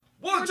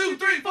1, 2,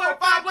 3, 4,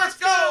 5, let's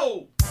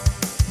go!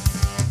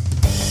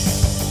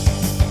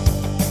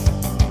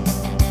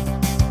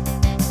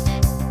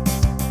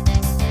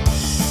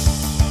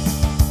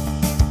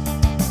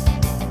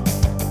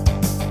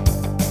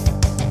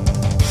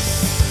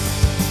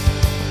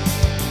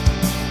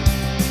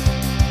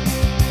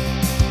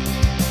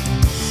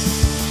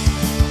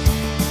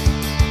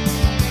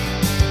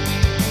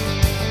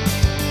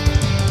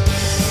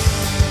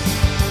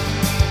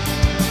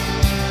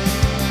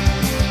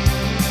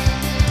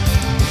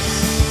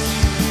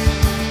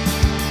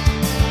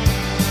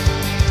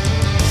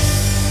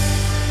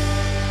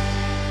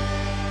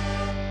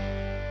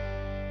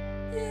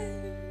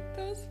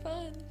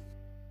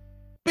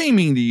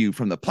 Beaming to you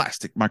from the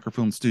plastic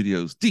microphone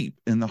studios deep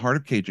in the heart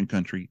of Cajun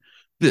country,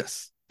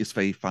 this is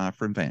Fave 5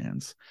 from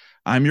Vans.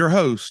 I'm your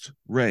host,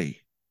 Ray,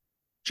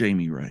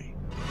 Jamie Ray.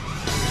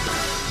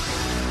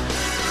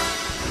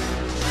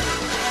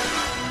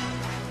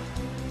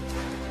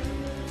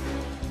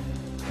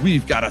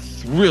 We've got a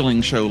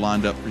thrilling show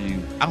lined up for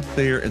you out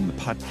there in the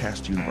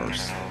podcast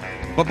universe.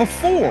 But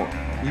before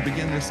we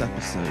begin this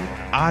episode,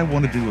 I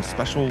want to do a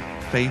special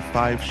Fave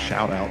 5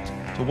 shout out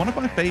to one of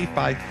my Fave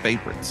 5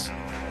 favorites.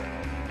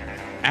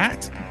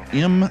 At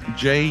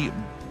MJ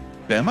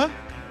Bema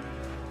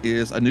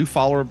is a new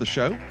follower of the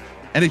show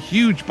and a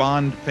huge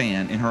Bond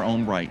fan in her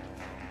own right.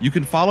 You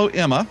can follow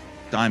Emma,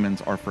 diamonds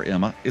are for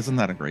Emma, isn't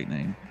that a great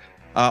name,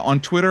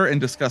 on Twitter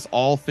and discuss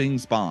all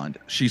things Bond.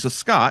 She's a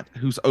Scot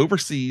who's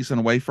overseas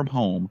and away from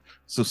home,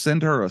 so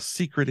send her a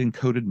secret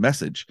encoded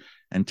message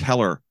and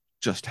tell her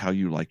just how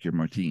you like your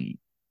martini.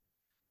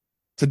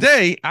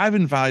 Today, I've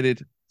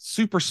invited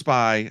super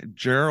spy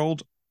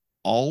Gerald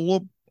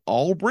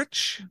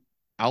Albrich.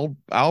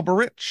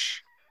 Alberich.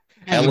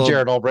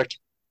 Jared Albrecht.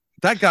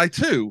 That guy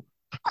too.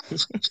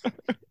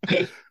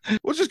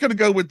 We're just going to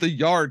go with the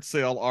yard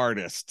sale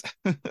artist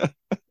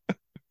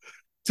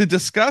to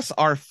discuss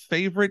our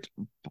favorite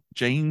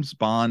James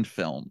Bond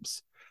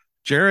films.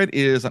 Jared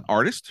is an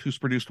artist who's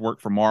produced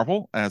work for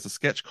Marvel as a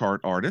sketch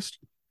card artist.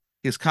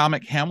 His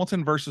comic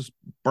Hamilton versus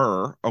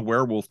Burr, a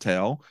werewolf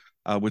tale,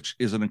 which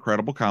is an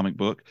incredible comic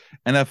book,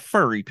 and a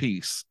furry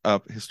piece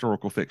of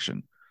historical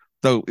fiction.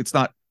 Though it's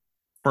not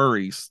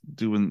furries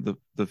doing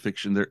the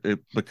fiction there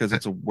because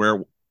it's a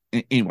werewolf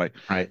anyway,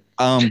 right?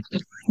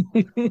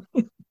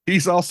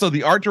 He's also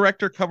the art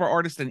director, cover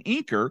artist, and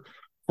inker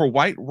for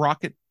White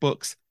Rocket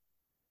Books,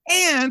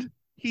 and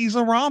he's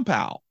a ROM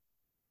pal.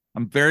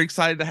 I'm very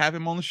excited to have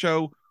him on the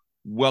show.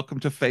 Welcome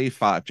to Fave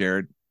 5,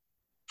 Jared.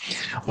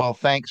 Well,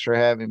 thanks for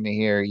having me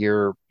here.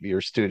 Your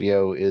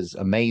studio is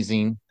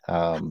amazing.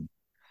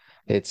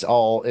 It's you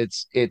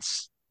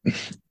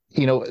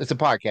know, it's a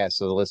podcast,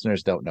 so the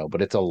listeners don't know,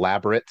 but it's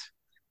elaborate.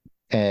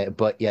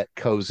 But yet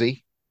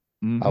cozy.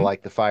 Mm-hmm. I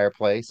like the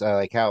fireplace. I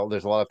like how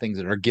there's a lot of things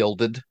that are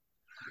gilded.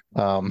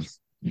 There's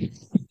a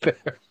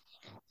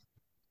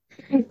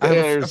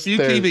few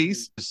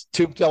TVs. There's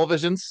tube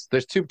televisions.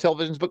 There's tube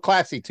televisions, but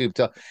classy tube.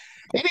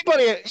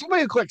 Anybody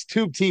who collects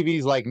tube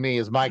TVs like me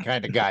is my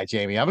kind of guy,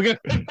 Jamie. I'm gonna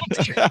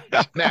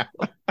now.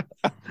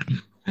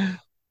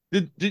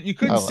 You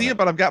couldn't see it,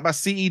 but I've got my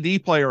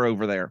CED player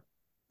over there.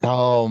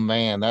 Oh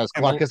man, that's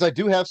cool. Because I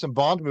do have some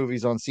Bond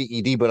movies on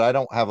CED, but I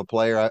don't have a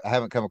player. I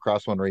haven't come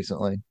across one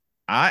recently.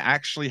 I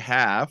actually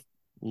have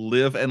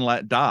Live and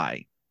Let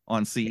Die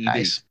on CED.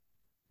 Nice.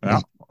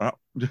 Well,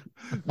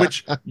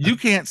 which you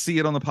can't see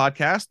it on the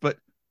podcast, but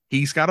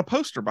he's got a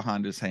poster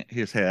behind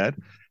his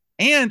head.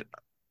 And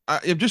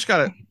you've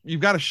got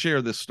to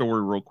share this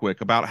story real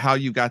quick about how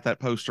you got that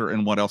poster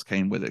and what else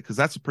came with it, because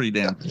that's a pretty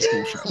damn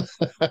cool show.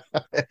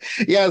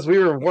 Yeah, as we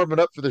were warming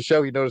up for the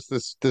show, you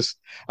noticed this.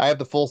 I have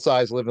the full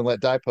size Live and Let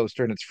Die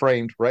poster, and it's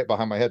framed right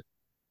behind my head.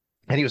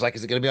 And he was like,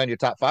 "Is it going to be on your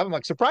top 5?" I'm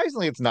like,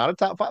 "Surprisingly, it's not a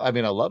top 5. I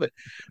mean, I love it."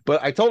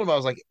 But I told him, I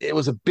was like, it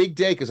was a big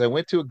day because I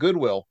went to a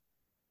Goodwill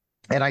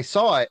and I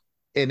saw it,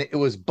 and it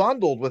was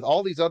bundled with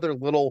all these other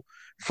little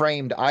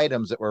framed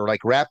items that were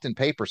like wrapped in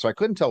paper. So I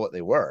couldn't tell what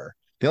they were.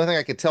 The only thing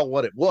I could tell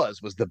what it was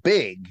the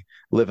big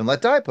Live and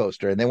Let Die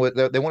poster. And they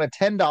wanted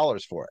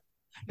 $10 for it.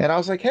 And I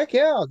was like, heck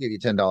yeah, I'll give you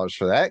 $10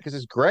 for that because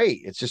it's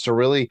great. It's just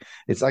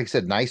it's like I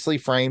said, nicely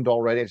framed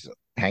already. I just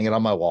hang it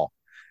on my wall.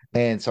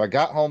 And so I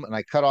got home and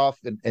I cut off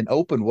and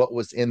opened what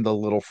was in the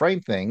little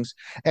frame things.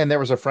 And there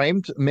was a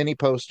framed mini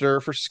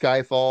poster for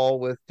Skyfall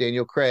with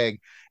Daniel Craig.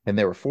 And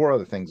there were 4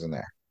 other things in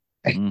there.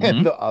 Mm-hmm.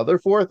 And the other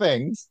 4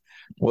 things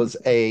was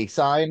a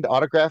signed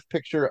autographed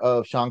picture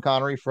of Sean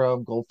Connery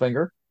from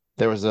Goldfinger.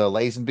 There was a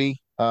Lazenby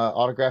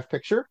autograph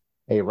picture,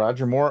 a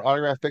Roger Moore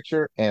autograph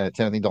picture, and a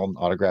Timothy Dalton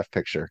autograph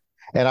picture.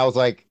 And I was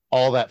like,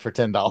 all that for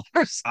 $10. I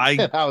was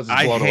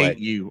just blown hate away.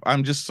 You.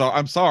 I'm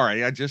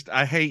sorry. I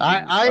hate you.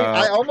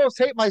 I almost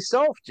hate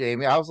myself,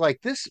 Jamie. I was like,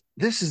 this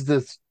is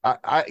this.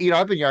 I've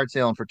been yard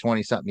sailing for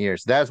 20 something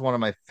years. That's one of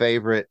my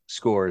favorite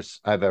scores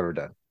I've ever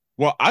done.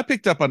 Well, I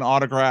picked up an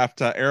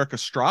autographed Eric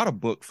Estrada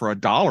book for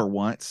 $1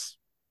 once,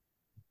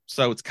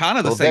 so it's kind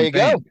of the same thing.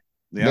 There you go.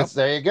 Yep.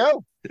 There you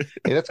go.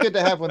 Hey, that's good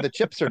to have when the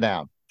chips are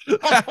down.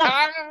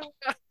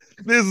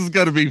 This is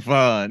going to be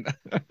fun.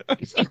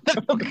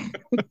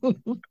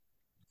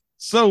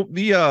 So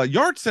the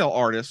yard sale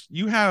artist,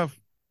 you have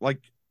like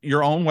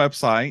your own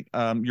website,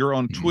 you're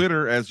on Mhm.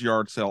 Twitter as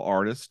yard sale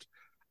artist.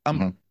 Um,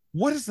 Mhm.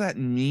 what does that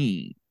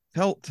mean?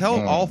 Tell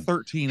all Mm.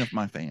 13 of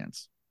my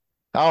fans.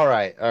 All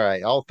right, all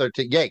right, all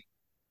 13. Yay,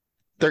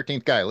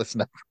 13th guy,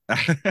 listen up.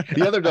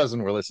 The other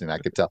dozen were listening, I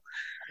could tell.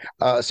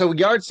 So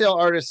yard sale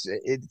artists,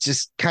 it's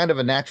just kind of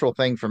a natural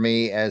thing for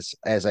me as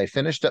I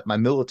finished up my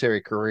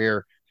military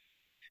career,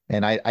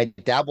 and I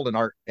dabbled in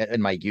art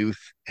in my youth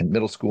and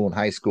middle school and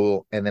high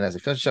school. And then as I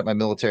finished up my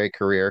military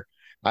career,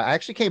 I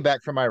actually came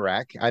back from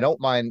Iraq. I don't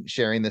mind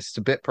sharing this. It's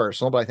a bit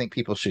personal, but I think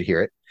people should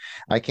hear it.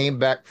 I came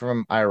back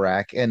from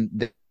Iraq,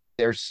 and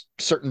there's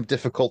certain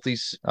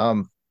difficulties,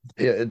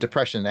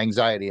 depression,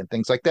 anxiety, and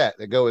things like that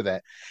go with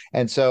that.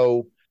 And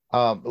so,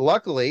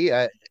 luckily,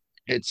 at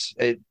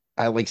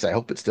least I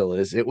hope it still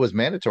is. It was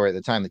mandatory at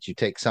the time that you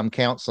take some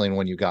counseling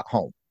when you got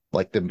home.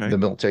 Like Okay. the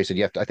military said,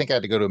 you have to. I think I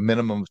had to go to a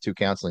minimum of 2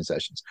 counseling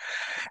sessions,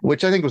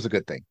 which I think was a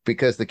good thing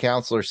because the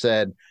counselor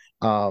said,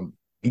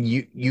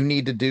 you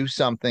need to do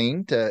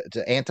something to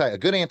a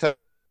good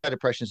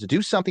antidepressant is to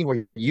do something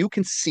where you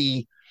can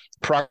see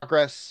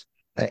progress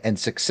and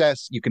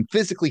success. You can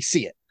physically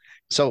see it.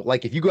 So,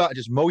 like if you go out and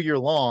just mow your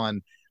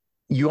lawn,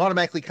 you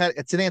automatically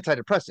it's an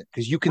antidepressant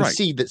because you can Right.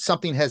 see that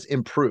something has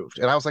improved.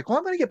 And I was like, well,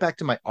 I'm going to get back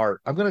to my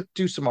art. I'm going to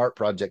do some art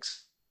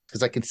projects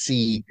because I can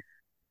see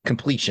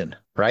completion,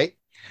 right?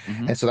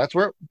 Hmm. And so that's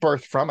where it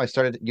birthed from. I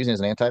started using it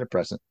as an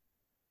antidepressant.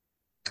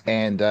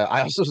 And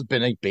I also have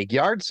been a big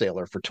yard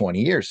sailor for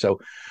 20 years. So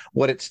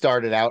what it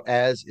started out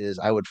as is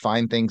I would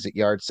find things at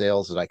yard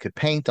sales that I could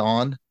paint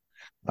on.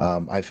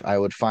 I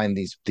would find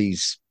these,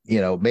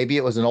 maybe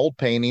it was an old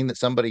painting that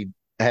somebody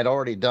had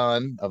already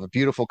done of a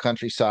beautiful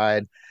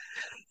countryside.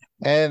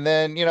 And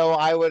then,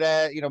 I would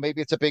add,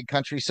 maybe it's a big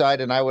countryside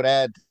and I would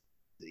add,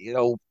 I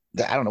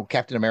don't know,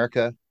 Captain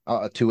America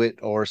to it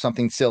or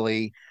something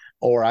silly.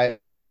 Or I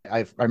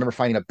remember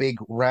finding a big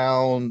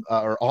round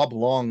or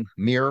oblong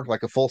mirror,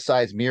 like a full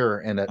size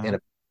mirror in Uh, a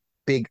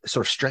big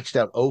sort of stretched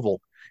out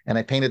oval. And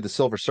I painted the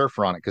Silver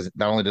Surfer on it because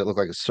not only did it look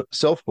like a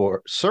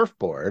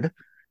surfboard,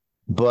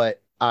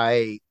 but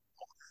like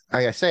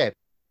I say, I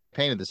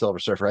painted the Silver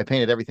Surfer. I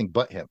painted everything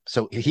but him.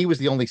 So he was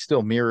the only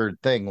still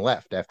mirrored thing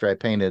left after I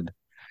painted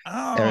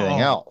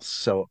everything oh, else.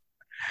 So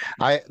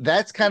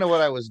that's kind of what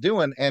I was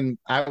doing, and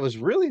I was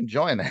really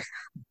enjoying that.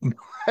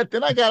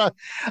 Then I got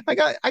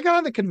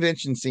on the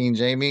convention scene,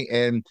 Jamie,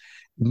 and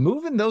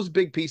moving those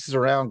big pieces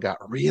around got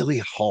really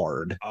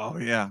hard. oh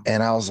yeah.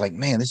 And I was like,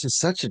 man,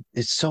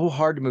 it's so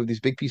hard to move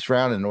these big pieces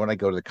around. And when I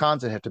go to the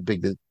cons, I have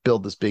to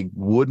build this big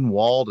wooden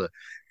wall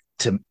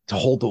to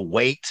hold the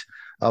weight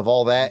of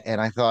all that. And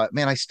I thought,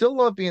 man, I still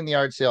love being the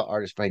art sale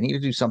artist, but I need to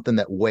do something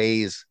that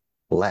weighs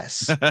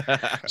less.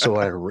 So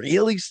what I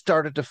really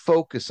started to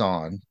focus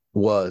on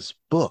was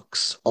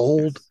books,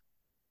 old Yes.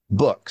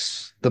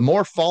 books. The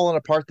more fallen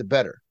apart, the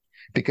better.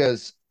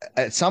 Because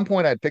at some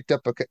point I'd picked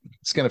up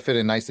it's going to fit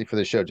in nicely for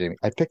the show, Jamie.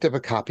 I picked up a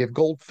copy of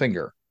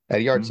Goldfinger at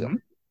a yard sale. Hmm.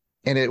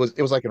 And it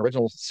was like an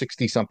original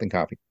 60 something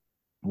copy.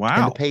 And the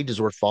Wow.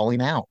 pages were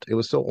falling out. It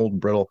was so old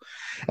and brittle.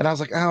 And I was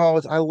like,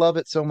 oh, I love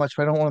it so much,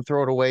 but I don't want to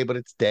throw it away, but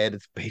it's dead.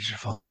 Its pages are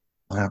falling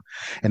out.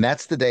 And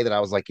that's the day that I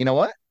was like, you know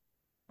what?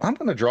 I'm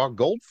going to draw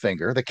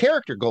Goldfinger, the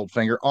character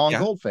Goldfinger, on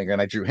Yeah. Goldfinger.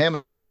 And I drew him,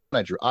 and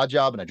I drew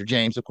Oddjob, and I drew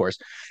James, of course,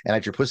 and I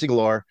drew Pussy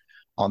Galore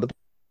on the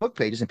book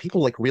pages. And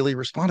people like really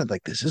responded,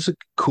 like, this is a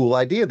cool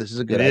idea. This is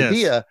a It good is.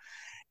 idea.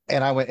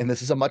 And I went, and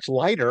this is a much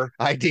lighter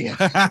idea.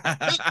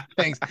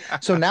 Thanks.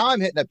 So now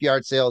I'm hitting up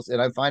yard sales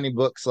and I'm finding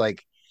books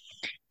like,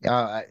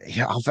 I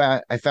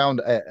found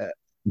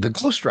the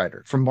Ghost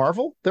Rider from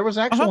Marvel. There was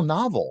an Uh-huh. actual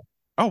novel,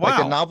 Oh like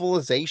a wow.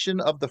 novelization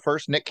of the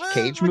first Nick Well,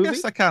 Cage I guess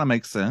movie. that kind of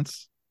makes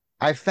sense.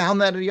 I found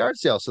that at a yard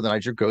sale. So then I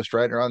drew Ghost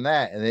Rider on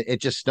that. And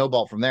it just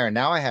snowballed from there. And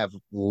now I have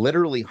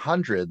literally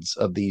hundreds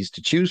of these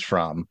to choose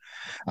from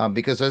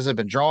because as I've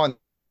been drawing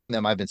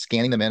them, I've been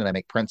scanning them in and I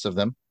make prints of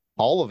them,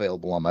 all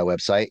available on my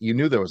website. You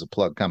knew there was a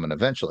plug coming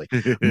eventually,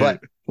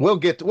 but we'll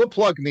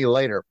plug me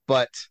later.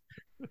 But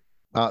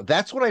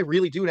that's what I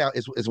really do now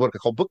is what I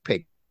call book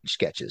page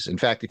sketches. In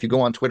fact, if you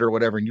go on Twitter or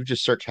whatever and you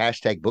just search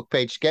hashtag book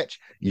page sketch,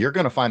 you're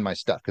going to find my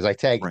stuff because I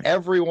tag Right.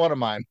 every one of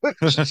mine with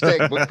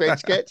hashtag book page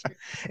sketch.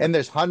 And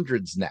there's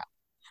hundreds now,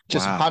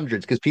 just Wow.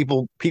 hundreds because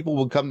people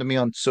will come to me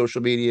on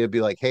social media and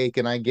be like, hey,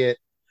 can I get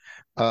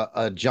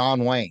a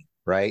John Wayne?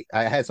 Right.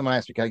 I had someone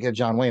ask me, can I get a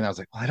John Wayne? I was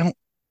like, well, I don't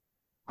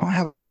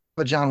have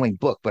a John Wayne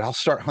book, but I'll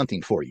start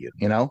hunting for you,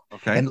 you know?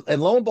 Okay.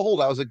 And lo and behold,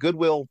 I was at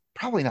Goodwill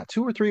probably not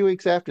 2 or 3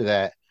 weeks after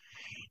that.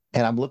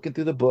 And I'm looking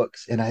through the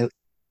books and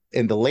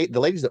the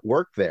ladies that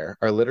work there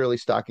are literally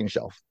stocking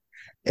shelf.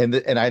 And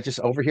I just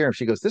overhear him.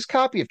 She goes, "This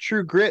copy of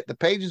True Grit, the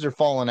pages are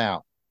falling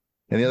out."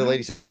 And the other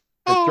lady said,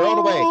 "Throw it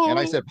away." And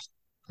I Oh. said,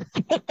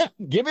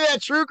 "Give me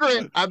that True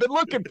Grit. I've been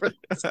looking for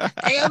this."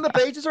 And the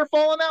pages are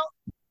falling out.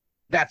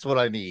 That's what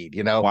I need,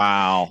 you know?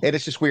 Wow. And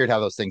it's just weird how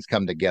those things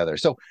come together.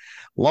 So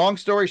long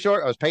story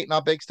short, I was painting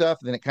on big stuff,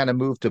 and then it kind of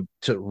moved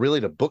to really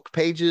to book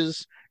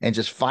pages and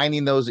just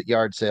finding those at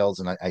yard sales.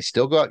 And I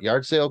still go out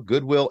yard sale,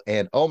 Goodwill,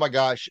 and oh my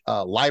gosh,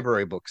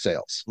 library book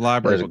sales. That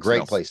Library is a book great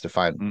sales. place to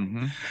find them.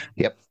 Mm-hmm.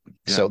 Yep.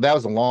 Yeah. So that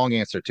was a long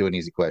answer to an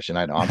easy question.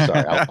 I know. I'm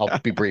sorry. I'll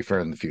be briefer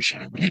in the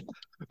future.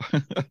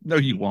 No,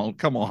 you won't.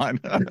 Come on.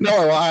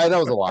 No, that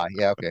was a lie.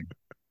 Yeah. Okay.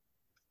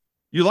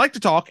 You like to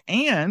talk,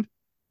 and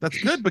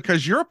that's good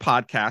because you're a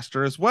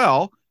podcaster as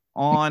well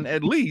on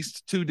at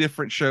least two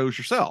different shows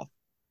yourself.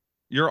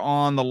 You're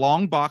on the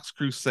Long Box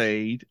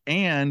Crusade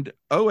and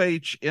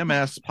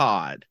OHMS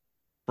Pod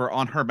for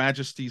on Her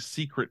Majesty's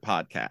Secret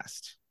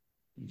podcast,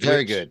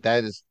 Very which good.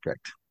 That is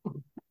correct.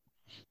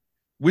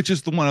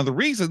 is one of the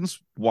reasons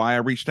why I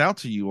reached out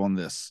to you on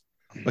this,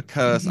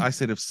 because I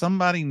said if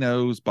somebody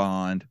knows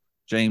Bond,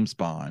 James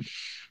Bond,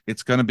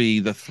 it's going to be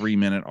the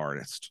 3-minute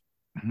artist.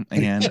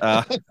 And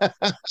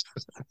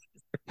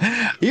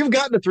You've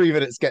gotten a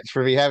 3-minute sketch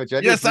for me, haven't you?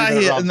 I did yes, a I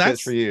 3-minute hit, ROM and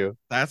sketch for you.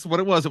 that's what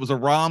it was. It was a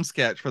ROM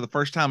sketch for the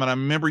first time, and I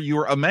remember you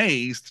were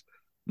amazed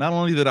not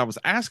only that I was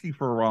asking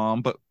for a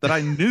ROM, but that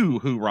I knew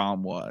who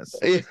ROM was.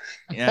 Yeah,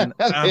 And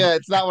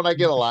it's not one I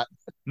get a lot.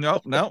 no,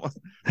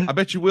 I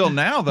bet you will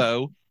now,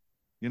 though.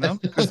 You know,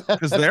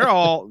 because they're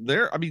all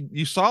there. I mean,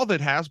 you saw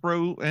that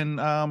Hasbro and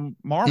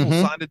Marvel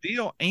signed a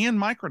deal, and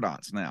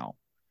Microdonts now.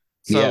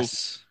 So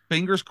Yes.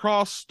 fingers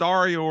crossed,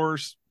 Star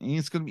Yours.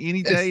 It's going to be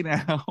any day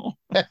now.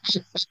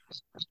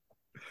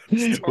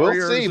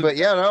 We'll see. But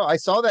yeah, no, I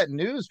saw that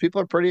news. People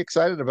are pretty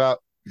excited about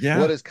yeah,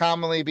 what is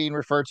commonly being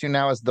referred to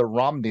now as the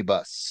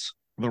Romnibus.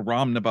 the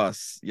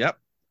Romnibus. Yep,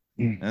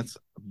 that's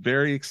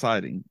very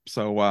exciting.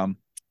 So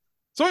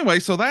anyway,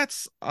 so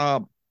that's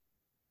kind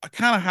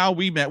of how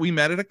we met. We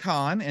met at a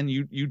con, and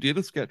you did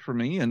a sketch for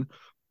me, and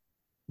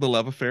the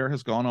love affair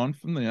has gone on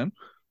from then.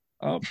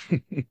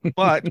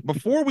 But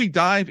before we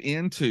dive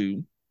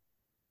into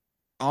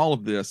all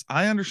of this,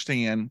 I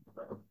understand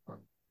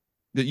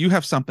that you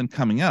have something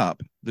coming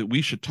up that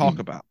we should talk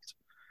about.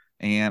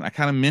 And I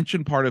kind of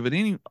mentioned part of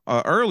it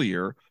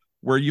earlier,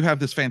 where you have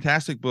this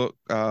fantastic book,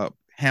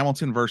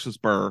 Hamilton versus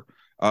Burr,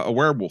 a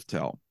werewolf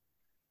tale.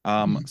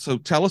 So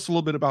tell us a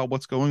little bit about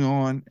what's going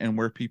on and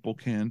where people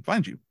can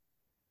find you.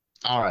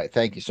 All right.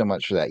 Thank you so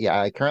much for that. Yeah,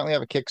 I currently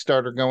have a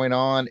Kickstarter going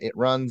on. It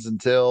runs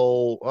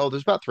until,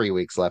 there's about 3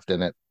 weeks left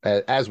in it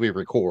as we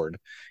record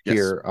Yes.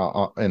 here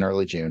in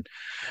early June.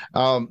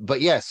 But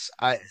yes,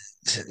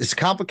 it's a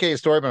complicated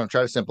story, but I'm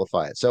trying to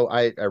simplify it. So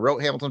I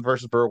wrote Hamilton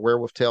versus Burr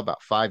Werewolf Tale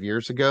about 5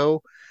 years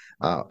ago.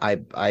 I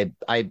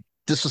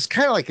this was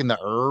kind of like in the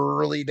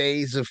early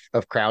days of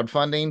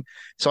crowdfunding.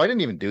 So I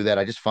didn't even do that.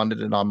 I just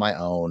funded it on my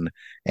own,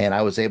 and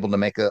I was able to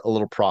make a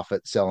little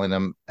profit selling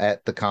them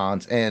at the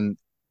cons. And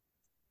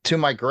to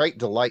my great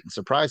delight and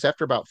surprise,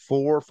 after about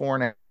four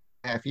and a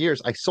half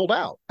years, I sold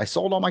out. I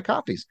sold all my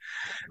copies.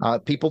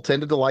 People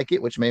tended to like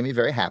it, which made me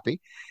very happy.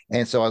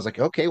 And so I was like,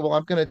 okay, well,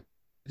 I'm going to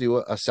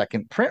do a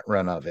second print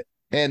run of it.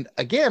 And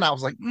again, I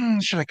was like,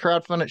 should I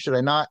crowdfund it? Should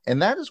I not?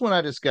 And that is when I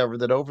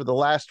discovered that over the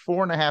last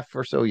 4.5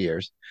 or so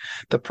years,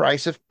 the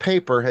price of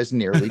paper has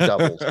nearly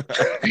doubled.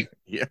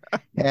 Yeah.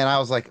 And I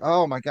was like,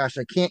 oh my gosh,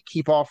 I can't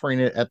keep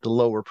offering it at the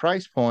lower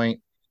price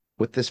point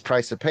with this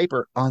price of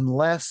paper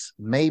unless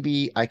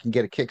maybe I can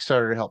get a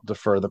Kickstarter to help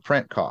defer the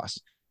print costs.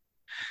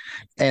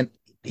 And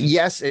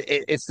yes,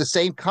 it's the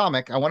same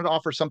comic. I wanted to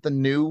offer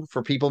something new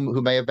for people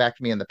who may have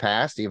backed me in the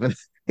past, even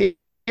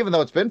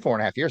though it's been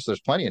 4.5 years, so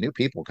there's plenty of new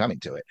people coming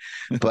to it.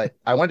 But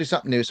I want to do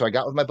something new. So I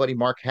got with my buddy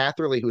Mark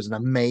Hatherley, who's an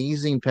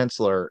amazing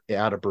penciler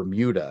out of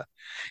Bermuda.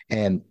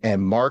 And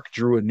Mark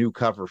drew a new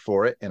cover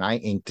for it, and I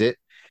inked it.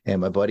 And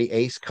my buddy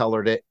Ace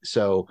colored it.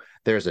 So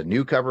there's a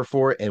new cover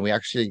for it. And we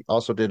actually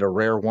also did a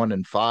rare 1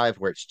 in 5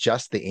 where it's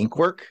just the ink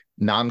work,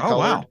 non-colored. Oh,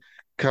 wow.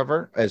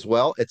 Cover as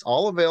well. It's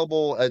all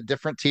available at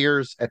different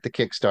tiers at the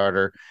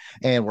Kickstarter,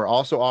 and we're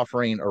also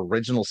offering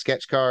original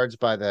sketch cards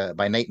by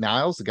Nate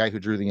Niles, the guy who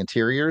drew the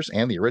interiors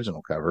and the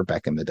original cover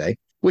back in the day,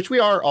 which we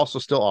are also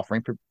still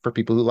offering for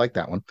people who like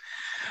that one.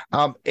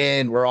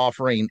 And we're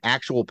offering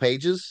actual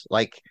pages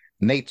like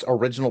Nate's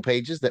original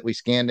pages that we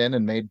scanned in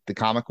and made the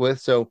comic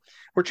with. So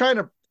we're trying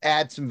to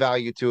add some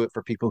value to it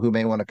for people who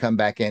may want to come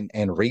back in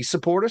and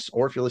re-support us,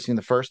 or if you're listening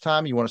the first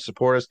time, you want to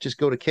support us, just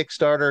go to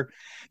Kickstarter.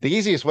 The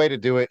easiest way to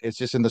do it is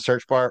just in the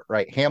search bar,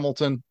 right?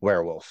 Hamilton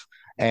Werewolf.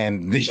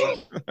 And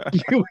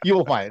you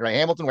will find it, right?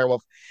 Hamilton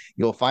Werewolf.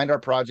 You'll find our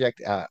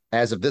project.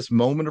 As of this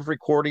moment of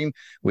recording,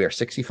 we are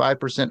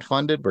 65%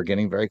 funded. We're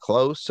getting very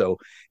close. So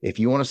if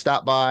you want to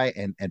stop by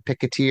and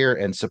pick a tier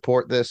and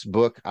support this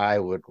book, I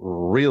would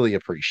really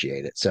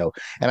appreciate it. So,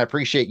 and I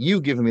appreciate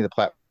you giving me the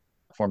platform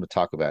to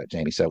talk about it,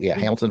 Jamie. So yeah,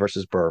 Hamilton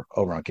versus Burr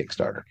over on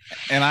Kickstarter.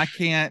 And I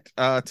can't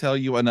tell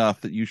you enough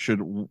that you should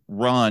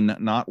run,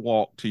 not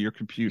walk, to your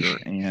computer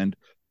and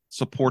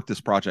support this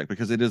project,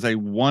 because it is a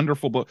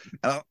wonderful book.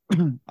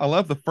 I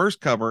love the first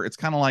cover. It's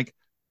kind of like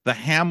the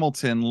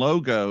Hamilton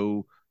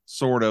logo,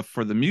 sort of,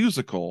 for the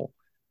musical.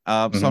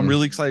 So I'm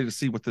really excited to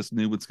see what this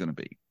new one's going to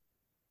be.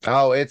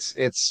 Oh, it's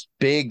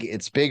big.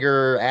 It's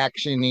bigger,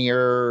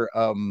 actionier.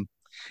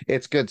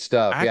 It's good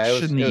stuff. Yeah, it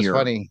was Actioneer.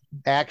 funny.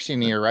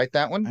 Actioneer, write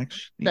that one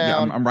Actually, yeah,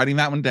 I'm, down. I'm writing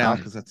that one down Uh,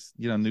 because that's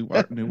new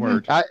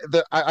word. I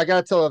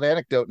got to tell an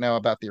anecdote now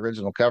about the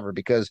original cover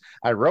because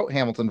I wrote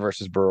Hamilton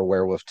versus Burr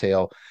Werewolf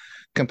Tale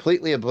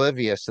completely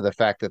oblivious to the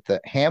fact that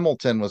the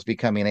Hamilton was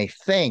becoming a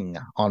thing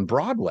on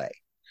Broadway.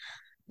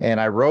 And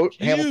I wrote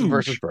Hamilton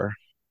versus Huge. Burr.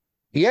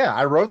 Yeah,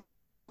 I wrote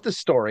the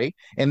story,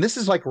 and this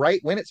is like right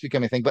when it's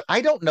becoming a thing. But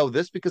I don't know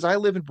this because I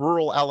live in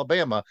rural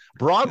Alabama.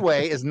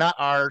 Broadway is not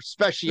our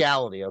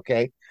speciality,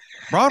 okay?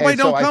 Broadway And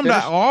so don't I come to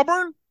finished.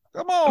 Auburn.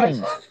 Come on.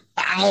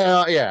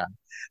 Yeah.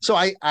 So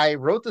I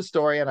wrote the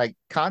story and I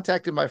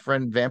contacted my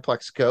friend Van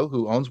Plexico,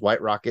 who owns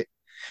White Rocket,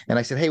 and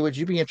I said, "Hey, would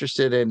you be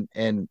interested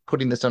in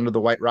putting this under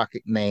the White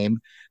Rocket name,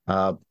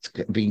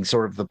 being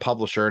sort of the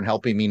publisher and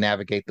helping me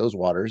navigate those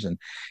waters?" And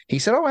he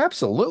said, "Oh,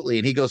 absolutely."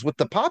 And he goes, "With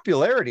the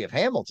popularity of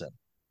Hamilton,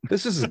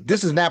 this is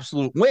an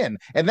absolute win."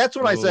 And that's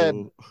when I said,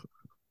 Oh,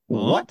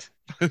 huh? "What?"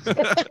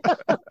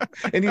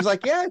 And he's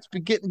like, "Yeah, it's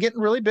been getting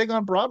really big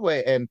on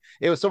Broadway." And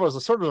it was sort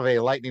of a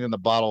lightning in the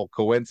bottle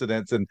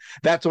coincidence. And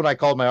that's when I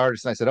called my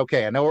artist and I said,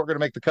 "Okay, I know what we're going to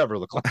make the cover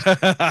look like.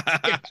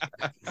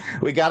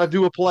 We got to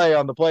do a play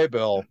on the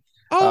playbill."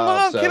 Oh,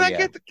 mom, So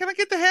yeah, can I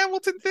get the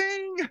Hamilton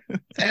thing?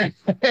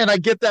 and I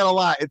get that a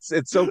lot. It's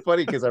so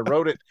funny because I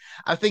wrote it.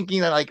 I'm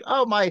thinking that like,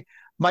 oh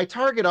my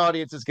target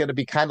audience is going to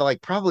be kind of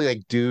like probably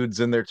like dudes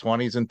in their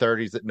 20s and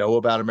 30s that know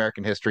about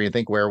American history and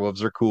think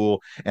werewolves are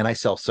cool. And I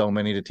sell so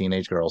many to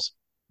teenage girls.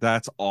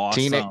 That's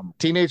awesome.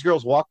 Teenage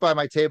girls walk by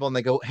my table and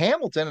they go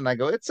Hamilton, and I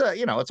go, it's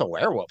a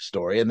werewolf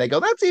story, and they go,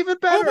 that's even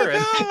Oh my better.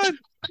 And God.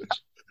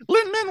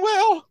 Lin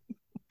Manuel.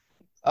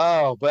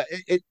 oh, but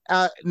it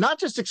not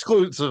just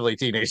exclusively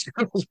teenage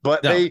girls,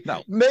 but No, they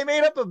no. they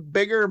made up a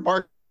bigger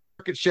market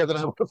share than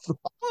I would have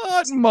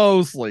But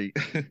mostly.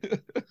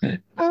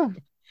 thought.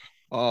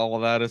 Oh,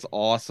 well, that is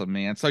awesome,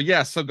 man. So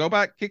yes, so go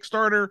back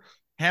Kickstarter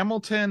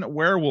Hamilton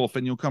Werewolf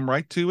and you'll come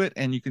right to it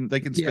and they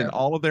can spend Yeah,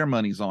 all of their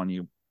monies on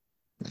you.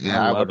 I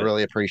yeah, I love would it.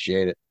 really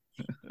appreciate it.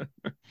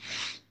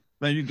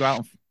 Then you go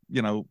out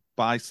and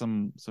buy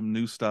some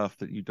new stuff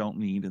that you don't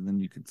need and then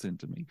you can send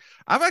to me.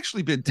 I've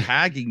actually been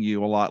tagging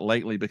you a lot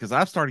lately because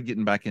I've started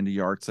getting back into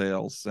yard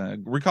sales.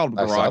 We call them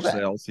I saw garage that.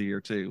 sales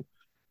here too.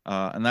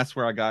 And that's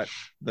where I got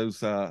those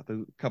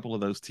couple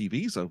of those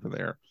TVs over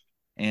there.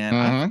 And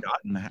I've Hmm.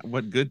 forgotten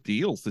what good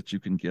deals that you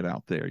can get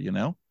out there,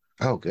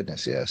 Oh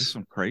goodness, There's yes.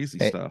 some crazy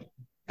And, stuff.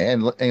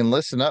 and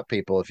listen up,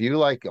 people. If you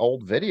like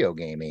old video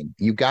gaming,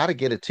 you got to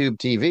get a tube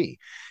TV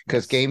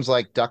because Yes. games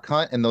like Duck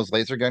Hunt and those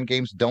laser gun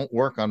games don't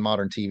work on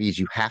modern TVs.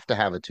 You have to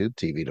have a tube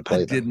TV to I play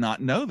did them.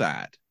 not know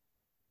that.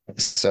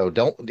 So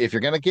don't if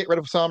you're going to get rid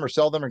of some or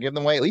sell them or give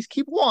them away, at least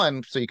keep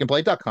one so you can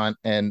play Duck Hunt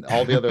and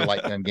all the other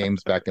light gun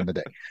games back in the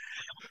day.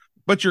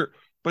 But your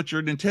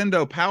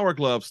Nintendo Power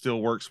Glove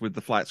still works with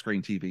the flat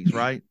screen TVs,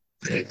 right?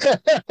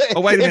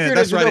 Oh, wait a If minute. your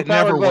That's right. Nintendo It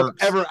Power never Glove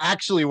works. ever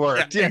actually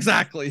Yeah, worked, yeah.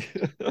 exactly.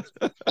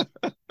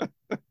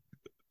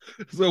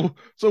 So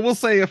we'll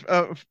say if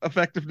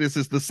effectiveness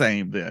is the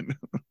same then.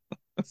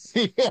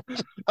 Yeah,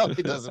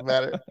 it doesn't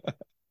matter.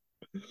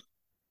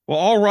 Well,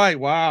 all right.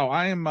 Wow.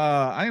 I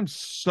am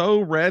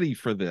so ready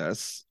for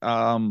this.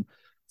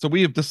 So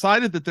we have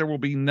decided that there will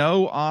be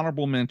no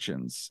honorable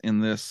mentions in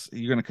this.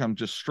 You're going to come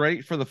just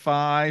straight for the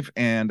five,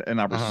 and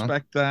I Uh-huh.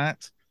 respect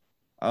that.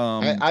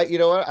 Um, You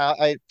know what?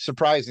 I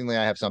surprisingly,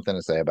 I have something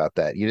to say about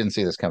that. You didn't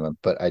see this coming,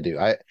 but I do.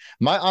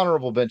 My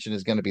honorable mention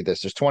is going to be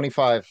this. There's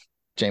 25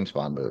 James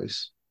Bond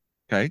movies,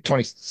 okay.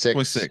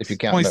 26 if you 26,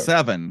 count no,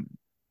 27,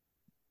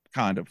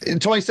 kind of.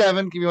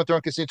 27 if you want to throw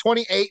in Casino,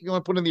 28 if you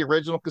want to put in the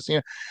original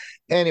Casino.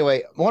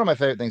 Anyway, one of my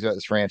favorite things about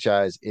this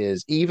franchise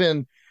is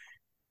even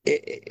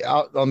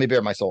let me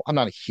bare my soul. I'm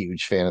not a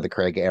huge fan of the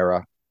Craig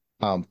era,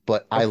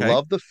 but I Okay.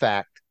 love the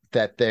fact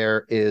that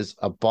there is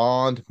a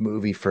Bond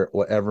movie for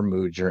whatever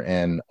mood you're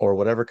in or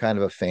whatever kind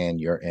of a fan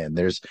you're in.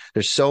 There's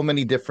so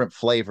many different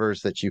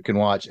flavors that you can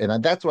watch,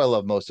 and that's what I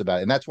love most about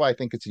it. And that's why I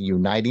think it's a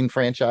uniting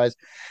franchise.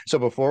 So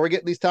before we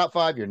get these top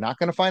five, you're not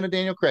going to find a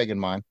Daniel Craig in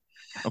mine.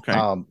 Okay.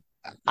 Um,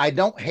 I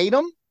don't hate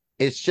him.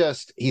 It's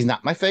just he's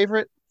not my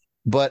favorite,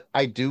 but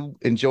I do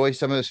enjoy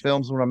some of his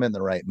films when I'm in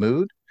the right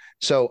mood.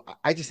 So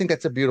I just think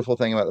that's a beautiful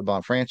thing about the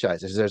Bond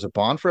franchise is there's a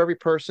Bond for every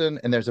person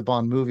and there's a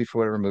Bond movie for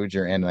whatever mood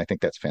you're in. And I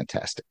think that's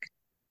fantastic.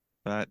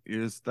 That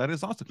is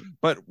awesome.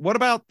 But what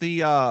about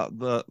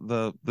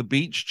the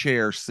beach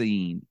chair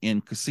scene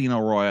in Casino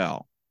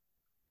Royale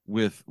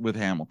with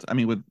Hamilton? I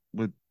mean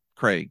with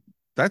Craig.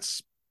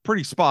 That's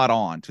pretty spot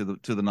on to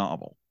the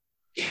novel.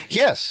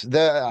 Yes,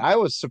 I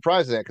was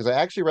surprised at that because I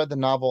actually read the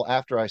novel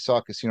after I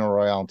saw Casino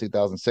Royale in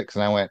 2006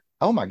 and I went,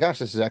 "Oh my gosh,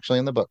 this is actually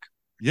in the book."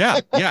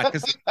 Yeah, yeah.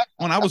 Because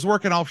when I was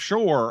working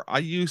offshore, I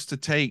used to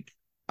take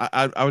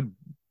I would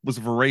was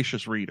a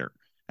voracious reader,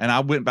 and I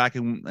went back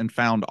and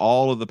found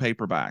all of the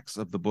paperbacks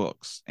of the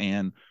books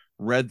and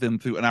read them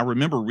through. And I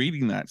remember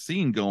reading that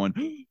scene,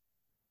 going,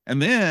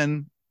 and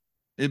then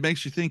it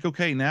makes you think,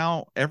 okay,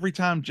 now every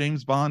time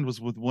James Bond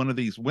was with one of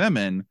these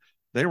women,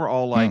 they were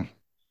all Hmm. like,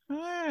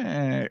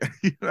 hey,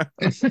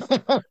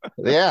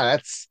 Yeah,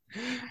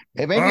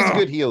 maybe he's a oh,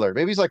 good healer.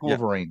 Maybe he's like yeah,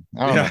 Wolverine.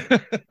 I don't yeah.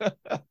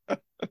 know.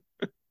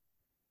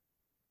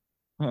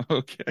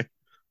 Okay.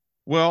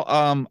 Well,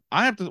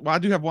 I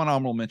do have one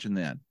honorable mention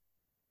then.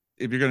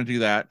 If you're going to do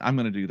that, I'm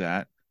going to do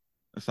that.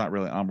 It's not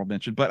really an honorable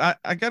mention, but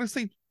I got to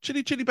say,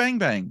 Chitty Chitty Bang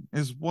Bang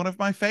is one of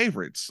my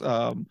favorites.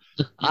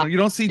 You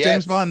don't see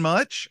James Bond Yes.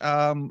 much.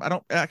 I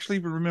don't actually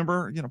even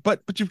remember,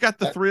 but you've got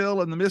the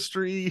thrill and the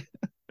mystery.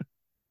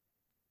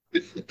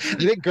 You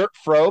think Gert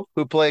Frobe,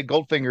 who played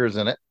Goldfinger's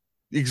in it,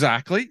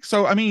 Exactly.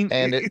 So, I mean,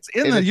 and it's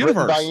in the it's written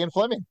by universe. Ian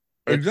Fleming.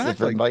 It's written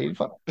Exactly. by Ian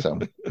Fleming. So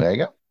there you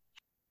go.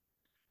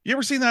 You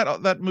ever seen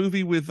that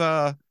movie with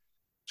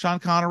Sean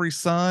Connery's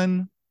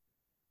son,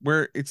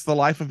 where it's the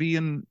life of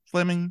Ian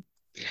Fleming?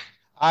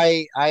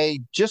 I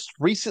just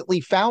recently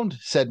found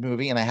said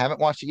movie and I haven't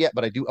watched it yet,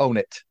 but I do own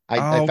it. I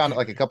Oh, found okay. it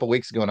like a couple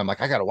weeks ago and I'm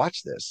like, I gotta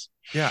watch this.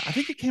 Yeah, I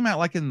think it came out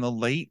like in the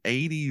late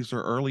 80s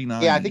or early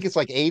Yeah, I think it's 90s.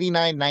 like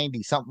 89,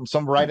 90, something,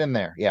 some right Yeah. in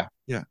there. Yeah.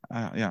 Yeah,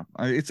 yeah.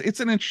 It's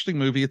an interesting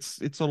movie. It's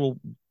a little,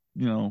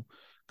 you know,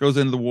 goes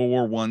into the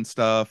World War I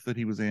stuff that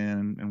he was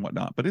in and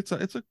whatnot. But it's a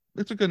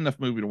good enough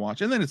movie to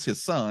watch. And then it's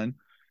his son,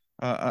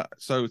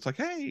 so it's like,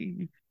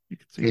 hey, you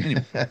can see.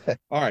 Anyway,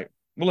 all right.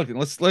 Well, look,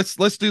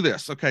 let's do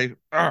this. Okay.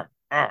 All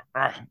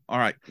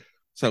right.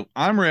 So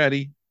I'm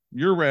ready.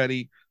 You're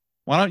ready.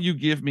 Why don't you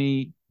give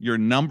me your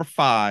number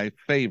 5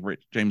 favorite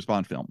James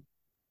Bond film?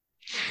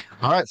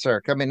 All right, sir.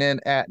 Coming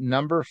in at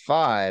number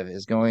 5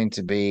 is going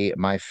to be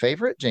my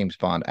favorite James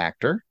Bond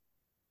actor,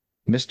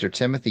 Mr.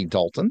 Timothy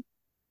Dalton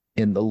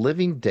in The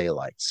Living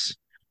Daylights,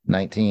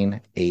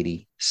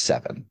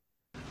 1987.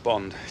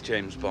 Bond,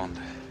 James Bond.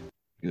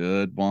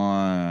 Good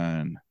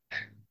one.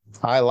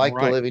 I All like The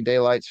right. Living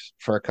Daylights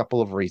for a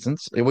couple of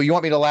reasons. Well, you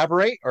want me to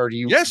elaborate or do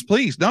you? Yes,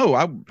 please. No,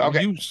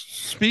 Okay. you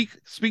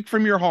speak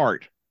from your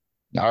heart.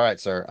 All right,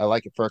 sir. I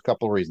like it for a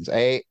couple of reasons.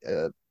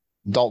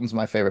 Dalton's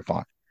my favorite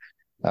Bond.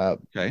 Uh,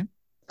 Okay.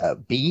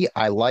 B,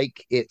 I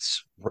like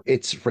its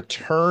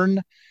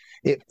return.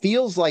 It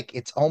feels like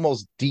it's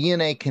almost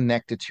DNA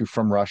connected to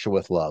From Russia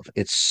with Love.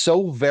 It's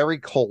so very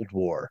Cold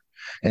War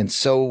and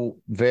so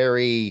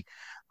very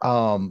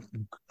um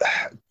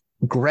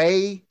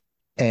gray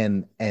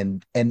and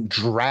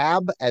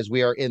drab as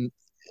we are in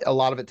a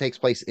lot of it takes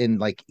place in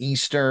like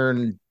East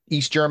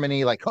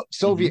Germany, like Hmm.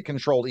 Soviet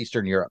controlled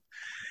Eastern Europe.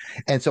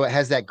 And so it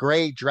has that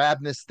gray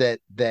drabness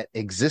that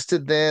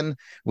existed then,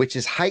 which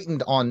is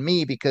heightened on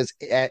me because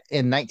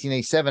in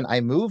 1987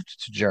 I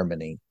moved to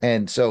Germany,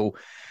 and so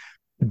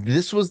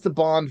this was the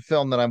Bond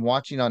film that I'm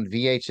watching on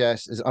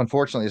VHS.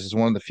 Unfortunately, this is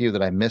one of the few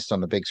that I missed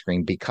on the big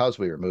screen because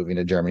we were moving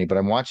to Germany. But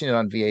I'm watching it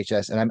on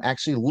VHS, and I'm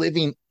actually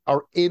living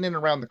in and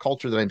around the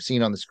culture that I'm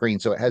seeing on the screen.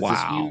 So it has this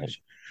Wow.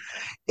 huge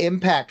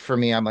impact for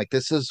me. I'm like,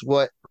 this is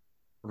what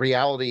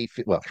reality,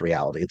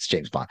 it's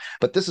James Bond,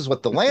 but this is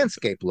what the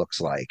landscape looks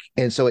like.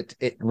 And so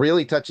it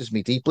really touches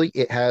me deeply.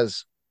 It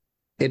is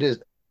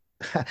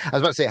I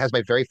was about to say it has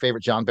my very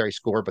favorite John Barry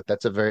score, but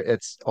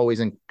it's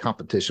always in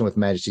competition with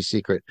Majesty's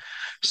Secret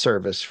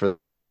Service for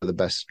the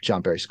best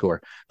John Barry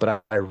score.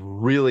 But I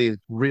really,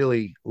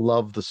 really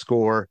love the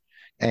score,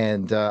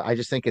 and I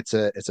just think it's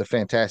a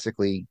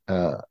fantastically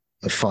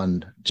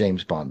fun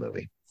James Bond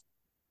movie.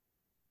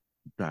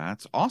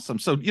 That's awesome.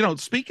 So,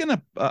 speaking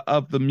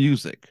of the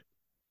music,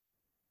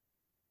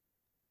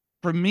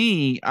 for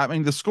me, I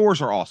mean, the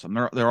scores are awesome.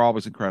 They're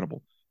always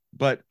incredible.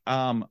 But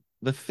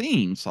the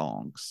theme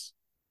songs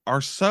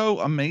are so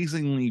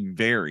amazingly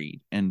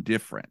varied and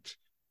different.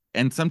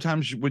 And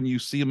sometimes when you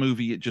see a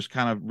movie, it just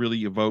kind of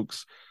really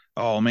evokes,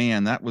 oh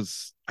man, I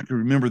can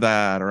remember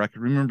that, or I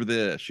can remember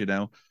this.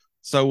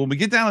 So when we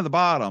get down to the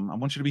bottom, I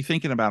want you to be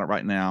thinking about it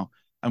right now.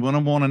 I'm going to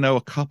want to know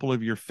a couple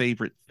of your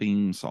favorite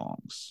theme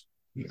songs.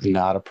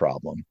 Not a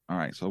problem. All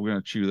right, so we're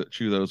gonna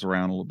chew those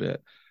around a little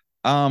bit.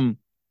 Um,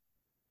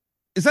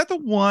 is that the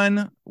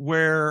one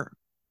where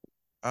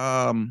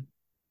um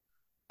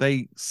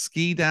they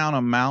ski down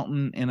a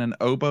mountain in an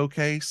oboe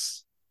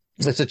case?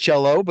 It's a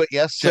cello, but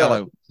yes, sir.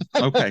 Cello.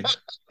 Okay.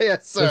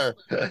 Yes, The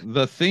sir.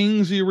 the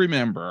things you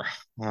remember.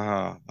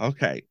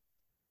 Okay.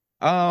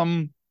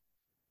 Um,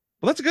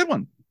 well, that's a good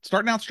one.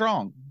 Starting out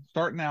strong.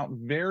 Starting out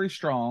very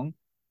strong.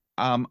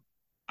 Um,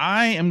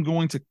 I am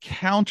going to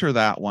counter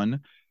that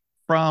one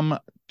from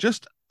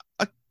just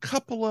a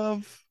couple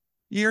of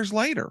years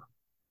later,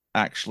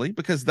 actually,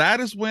 because that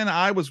is when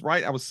I was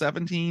right. I was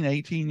 17,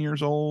 18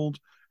 years old.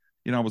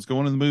 I was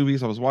going to the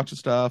movies, I was watching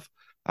stuff.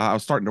 I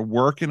was starting to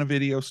work in a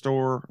video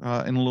store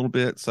in a little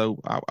bit. So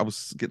I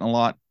was getting a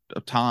lot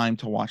of time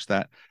to watch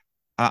that.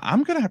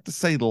 I'm going to have to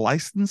say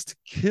License to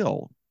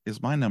Kill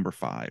is my number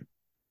 5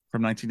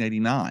 from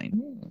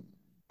 1989.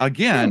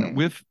 Again, Hmm.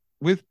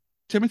 with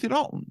Timothy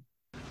Dalton.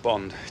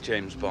 Bond,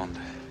 James Bond.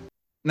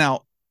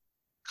 Now,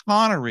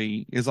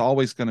 Connery is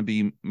always going to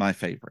be my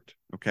favorite.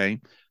 Okay.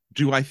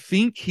 Do I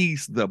think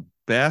he's the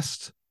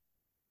best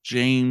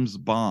James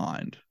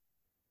Bond?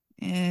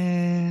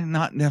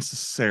 Not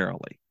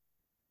necessarily.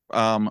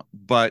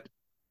 But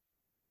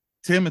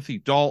Timothy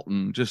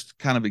Dalton just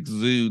kind of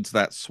exudes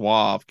that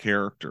suave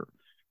character.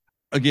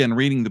 Again,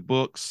 reading the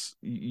books,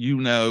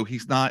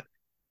 he's not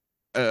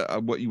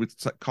what you would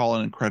call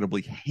an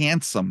incredibly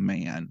handsome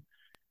man.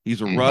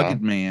 He's a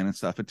rugged man and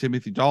stuff. And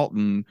Timothy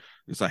Dalton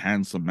is a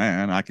handsome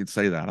man. I could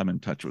say that. I'm in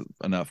touch with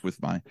enough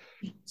with my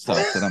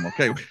stuff that I'm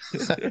okay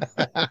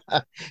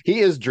with. He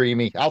is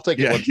dreamy. I'll take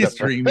it Yeah, one step he's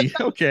dreamy.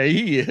 Okay,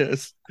 he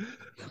is.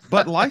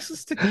 But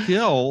License to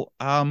Kill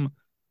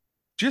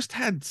just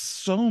had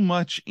so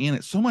much in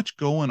it, so much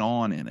going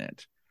on in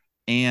it.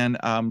 And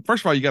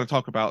first of all, you got to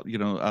talk about,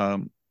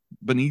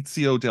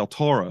 Benicio del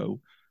Toro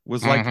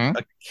was like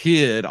a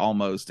kid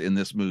almost in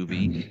this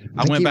movie.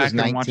 I think went he back was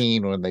and watched.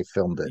 19 when they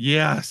filmed it.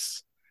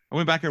 Yes. I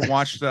went back and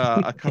watched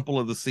a couple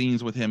of the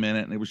scenes with him in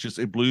it, and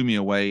it blew me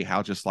away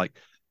how just like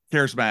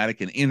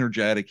charismatic and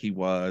energetic he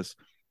was.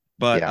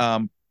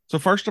 But so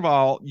first of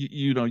all,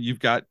 you've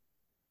got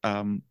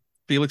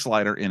Felix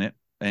Leiter in it,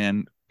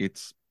 and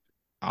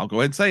I'll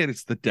go ahead and say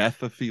it's the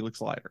death of Felix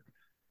Leiter.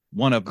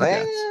 One of the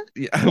deaths.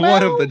 Yeah,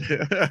 one of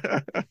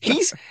the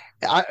he's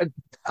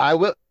I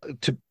will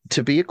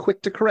to be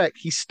quick to correct,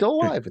 he's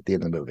still alive at the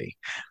end of the movie,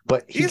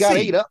 but he got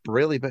ate up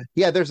really bad.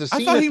 Yeah, there's a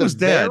scene at the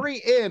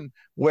very end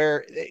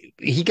where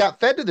he got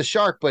fed to the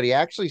shark, but he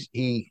actually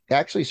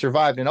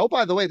survived. And oh,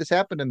 by the way, this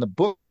happened in the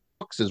books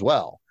as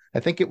well.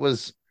 I think it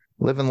was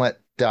Live and Let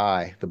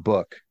Die, the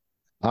book.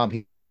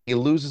 He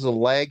loses a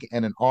leg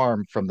and an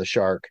arm from the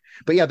shark.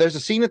 But yeah, there's a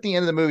scene at the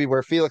end of the movie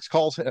where Felix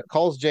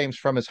calls James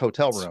from his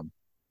hotel room.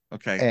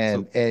 Okay,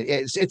 and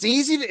it's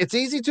easy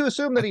to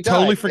assume that he died.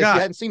 Totally forgot. If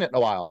you hadn't seen it in a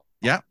while.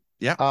 Yeah.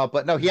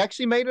 But no, he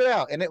actually made it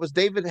out, and it was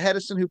David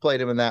Hedison who played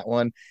him in that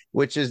one.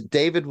 Which is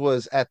David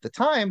was at the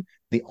time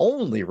the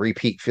only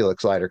repeat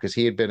Felix Leiter because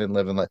he had been in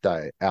Live and Let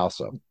Die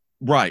also.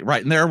 Right,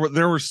 and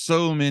there were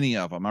so many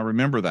of them. I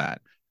remember that.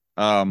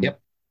 Yep.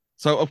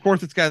 So of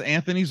course it's got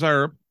Anthony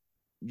Zerbe,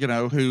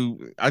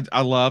 who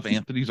I love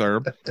Anthony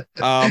Zerbe.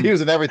 He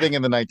was in everything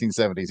in the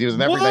 1970s. He was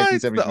in every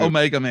 1970s the movie.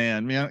 Omega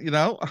Man,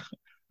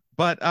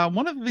 But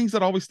one of the things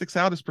that always sticks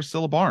out is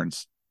Priscilla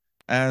Barnes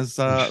as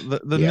the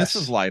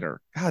Mrs.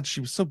 Leiter. God,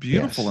 she was so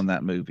beautiful in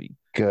that movie.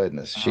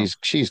 Goodness,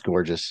 she's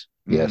gorgeous.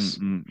 Yes.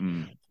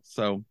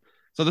 So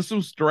this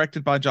was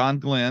directed by John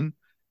Glenn,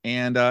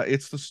 and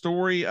it's the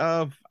story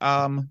of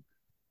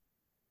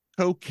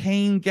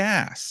cocaine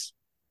gas,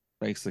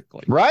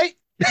 basically. Right?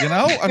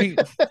 I mean,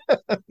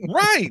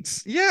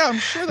 right. Yeah, I'm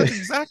sure that's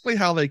exactly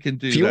how they can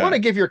do that. If you want to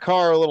give your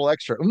car a little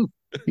extra,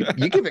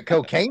 you give it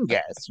cocaine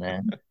gas,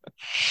 man.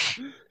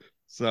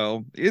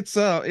 So it's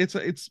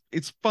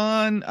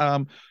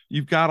fun.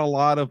 You've got a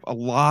lot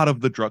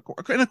of the drug,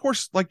 and of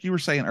course, like you were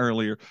saying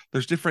earlier,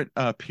 there's different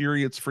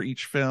periods for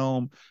each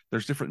film.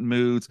 There's different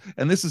moods,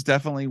 and this is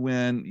definitely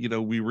when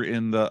we were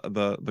in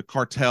the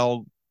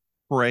cartel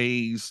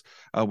craze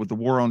with the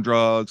war on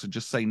drugs and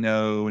Just Say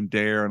No and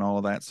Dare and all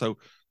of that. So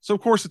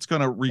of course it's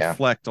going to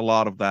reflect a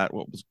lot of that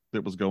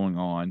that was going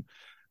on.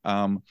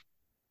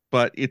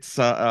 But it's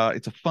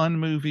a fun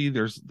movie.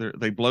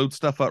 They blowed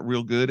stuff up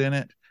real good in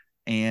it.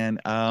 And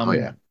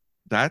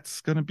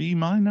that's going to be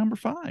my number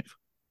 5.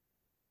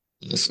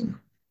 Listen,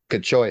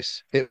 good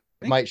choice. It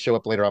might show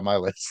up later on my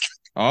list.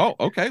 Oh,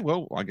 okay.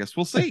 Well, I guess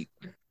we'll see.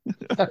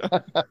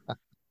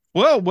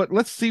 Well,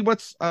 let's see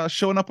what's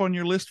showing up on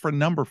your list for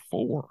number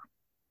 4.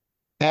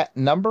 At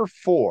number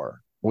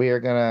 4, we are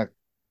going to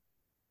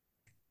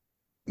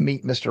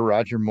meet Mr.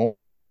 Roger Moore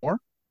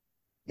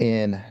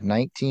in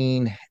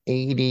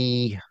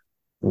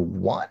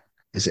 1981.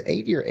 Is it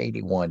 80 or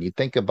 81? You'd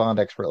think a Bond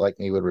expert like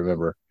me would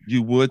remember.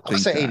 You would think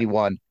I'll say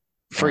 81.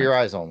 For Your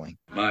Eyes Only.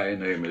 My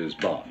name is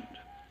Bond.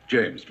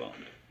 James Bond.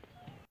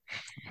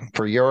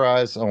 For Your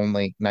Eyes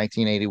Only,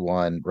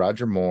 1981,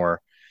 Roger Moore.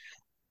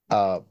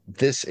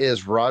 This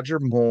is Roger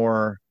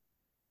Moore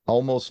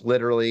almost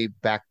literally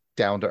back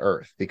down to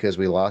earth because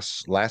we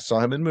last saw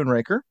him in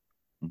Moonraker,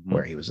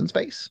 where he was in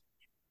space.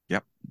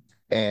 Yep.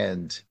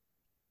 And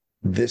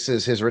this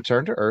is his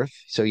return to earth.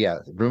 So yeah,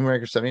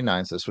 Moonraker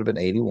 79, so this would have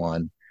been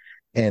 81.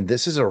 And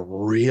this is a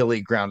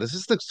really this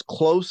is the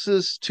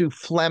closest to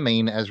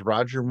Fleming as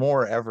Roger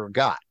Moore ever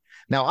got.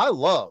 Now, I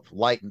love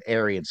light and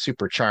airy and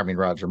super charming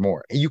Roger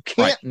Moore. You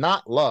can't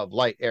not love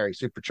light, airy,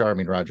 super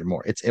charming Roger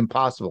Moore. It's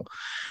impossible.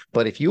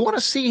 But if you want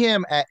to see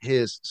him at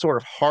his sort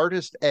of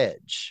hardest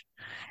edge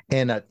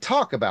and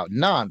talk about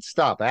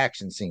nonstop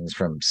action scenes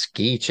from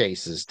ski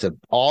chases to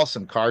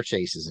awesome car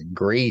chases in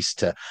Greece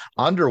to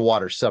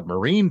underwater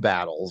submarine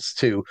battles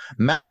to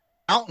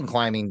mountain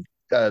climbing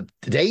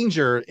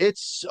danger,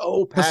 it's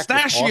so packed.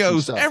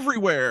 Pistachios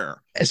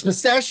everywhere. It's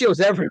pistachios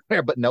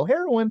everywhere, but no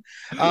heroin.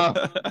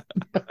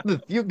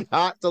 You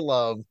got to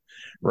love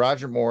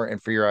Roger Moore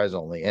and For Your Eyes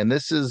Only. And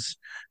this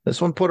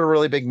one put a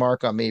really big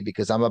mark on me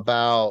because I'm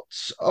about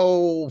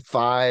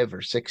 5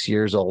 or 6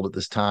 years old at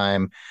this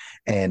time.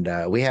 And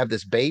we have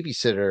this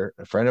babysitter,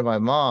 a friend of my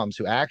mom's,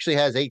 who actually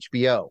has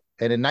HBO.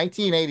 And in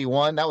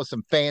 1981, that was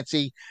some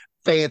fancy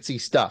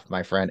stuff,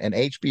 my friend. And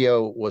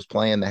HBO was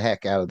playing the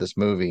heck out of this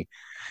movie.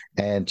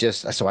 And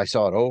so I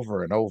saw it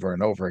over and over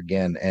and over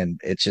again, and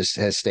it just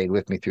has stayed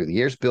with me through the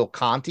years. Bill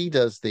Conti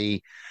does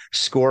the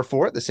score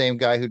for it, the same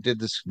guy who did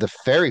the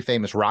very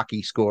famous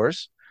Rocky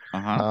scores.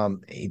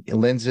 He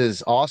lends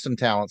his awesome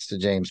talents to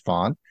James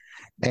Bond.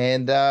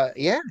 And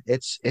yeah,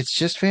 it's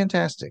just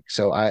fantastic.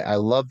 So I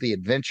love the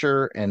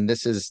adventure, and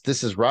this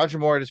is Roger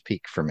Moore at his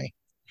peak for me.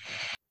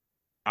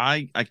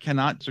 I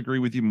cannot disagree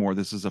with you more.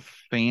 This is a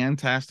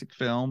fantastic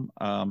film.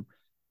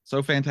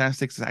 So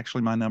fantastic, it's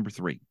actually my number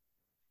three.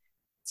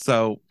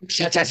 So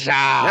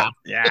Cha-cha-cha.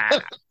 yeah.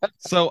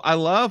 So I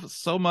love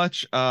so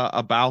much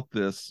about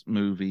this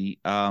movie.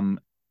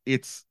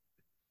 It's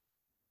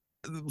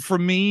for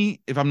me,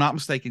 if I'm not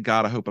mistaken,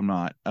 God, I hope I'm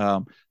not.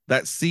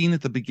 That scene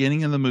at the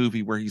beginning of the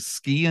movie where he's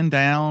skiing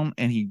down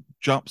and he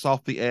jumps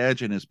off the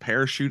edge and his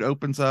parachute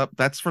opens up.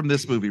 That's from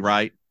this movie,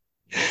 right?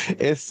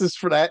 It's just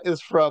for that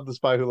is from The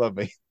Spy Who Loved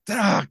Me.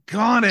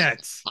 Doggone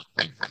it.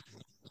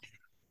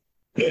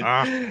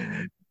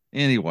 Ah,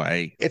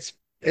 anyway, It's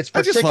I just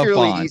love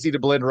particularly Bond. easy to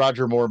blend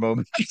Roger Moore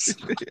moments.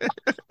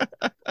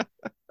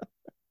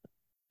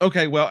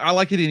 Okay, well, I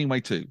like it anyway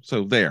too.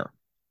 So there.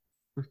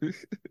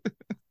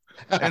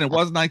 And it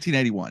was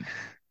 1981.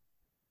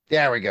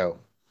 There we go.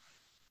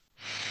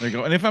 There you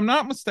go. And if I'm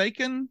not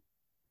mistaken,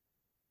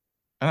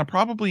 and I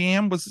probably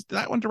am, was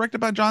that one directed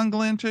by John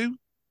Glenn too?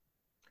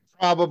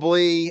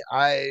 Probably.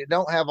 I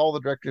don't have all the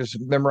directors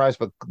memorized,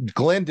 but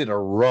Glenn did a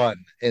run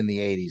in the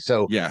 80s.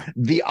 So Yeah.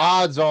 the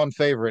odds on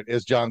favorite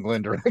is John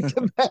Glenn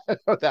directed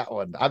that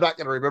one. I'm not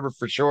going to remember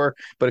for sure,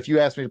 but if you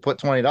asked me to put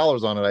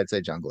 $20 on it, I'd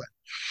say John Glenn.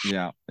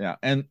 Yeah, yeah.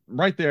 And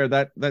right there,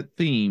 that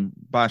theme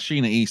by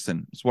Sheena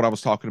Easton is what I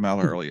was talking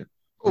about earlier.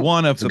 Ooh,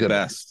 One of it's a the good one.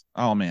 best.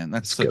 Oh man,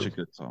 that's It's such good. a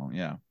good song.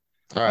 Yeah.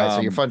 All right.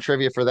 So your Um, fun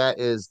trivia for that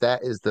is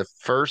the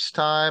first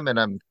time,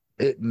 and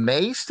it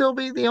may still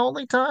be the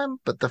only time,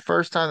 but the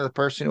first time the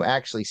person who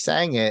actually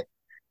sang it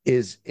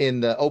is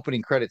in the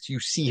opening credits. You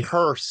see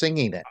her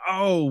singing it.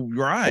 oh,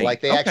 right.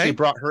 Like they actually Okay.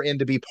 brought her in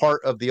to be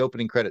part of the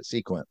opening credit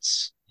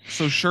sequence.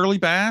 So Shirley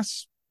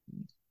Bass,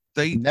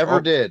 they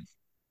Never did.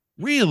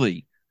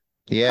 really?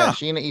 Yeah, Huh.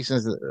 Sheena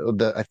Easton's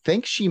I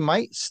think she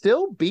might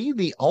still be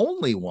the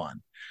only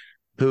one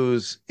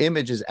whose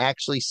image is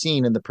actually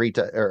seen in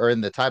the or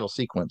in the title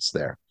sequence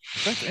there.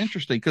 That's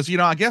interesting because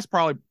I guess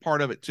probably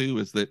part of it too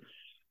is that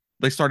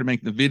they started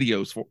making the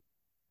videos for,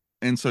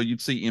 and so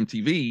you'd see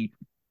MTV and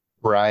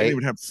they Right.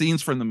 would have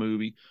scenes from the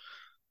movie,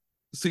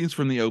 scenes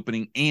from the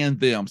opening, and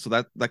them. So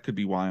that could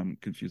be why I'm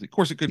confused. Of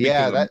course, it could be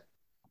Yeah, because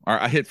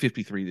that I hit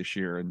 53 this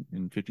year,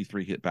 and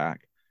 53 hit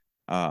back.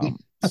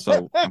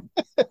 So I'm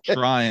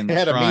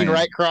had a mean trying.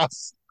 right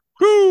cross.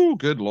 Whoo,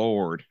 good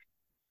Lord.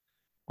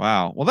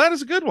 Wow. Well, that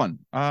is a good one.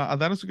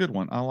 That is a good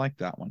one. I like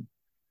that one.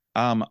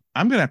 I'm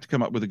gonna have to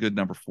come up with a good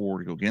number 4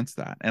 to go against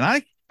that. And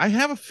I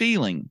have a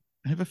feeling,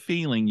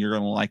 you're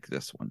gonna like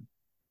this one.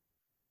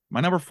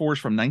 My number 4 is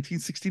from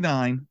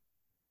 1969.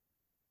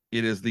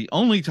 It is the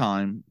only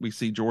time we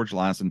see George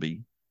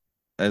Lazenby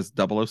as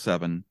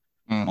 007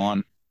 Mm.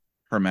 on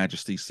Her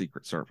Majesty's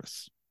Secret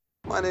Service.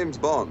 My name's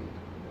Bond.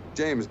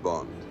 James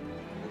Bond.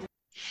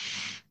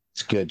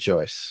 It's a good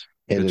choice.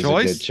 It Good is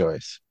choice? a good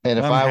choice. And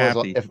if I'm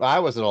happy. if I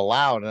was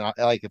allowed, and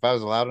if I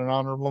was allowed an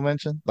honorable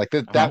mention, like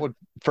that, Uh-huh. that would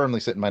firmly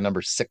sit in my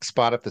number 6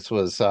 spot if this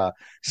was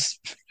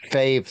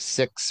Fave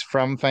 6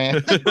 from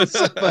fans.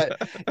 But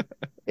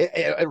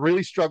it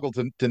really struggled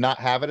to not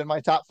have it in my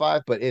top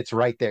 5, but it's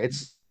right there.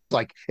 It's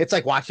like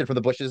watching from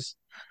the bushes.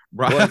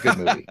 Right. What a good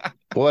movie.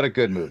 What a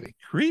good movie.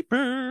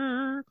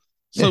 Creeper.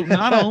 So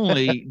not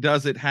only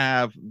does it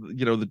have,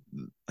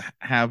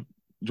 have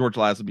George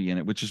Lazenby in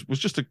it, which was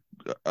just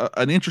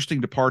an interesting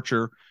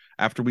departure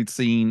after we'd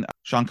seen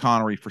Sean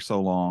Connery for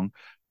so long.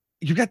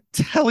 You got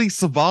Telly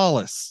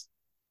Savalas,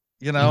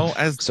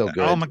 as So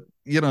good. oh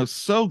my,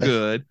 so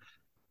good.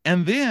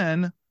 And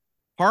then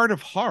Heart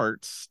of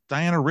Hearts,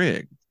 Diana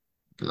Rigg,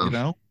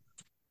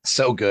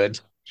 So good.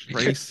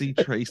 Tracy.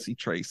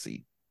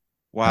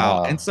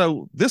 Wow. And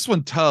so this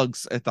one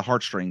tugs at the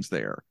heartstrings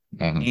there.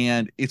 Mhm.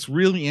 And it's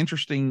really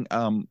interesting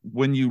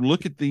when you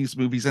look at these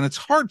movies, and it's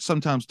hard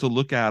sometimes to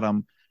look at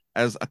them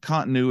as a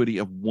continuity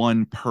of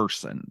one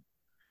person,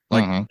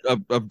 like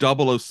of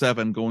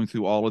 007 going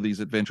through all of these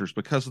adventures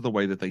because of the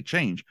way that they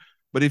change.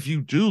 But if you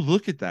do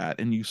look at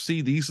that and you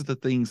see these are the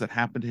things that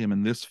happened to him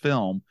in this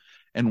film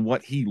and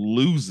what he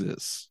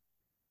loses,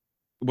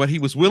 what he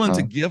was willing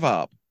to give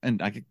up, and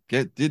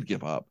did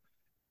give up,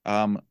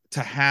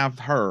 to have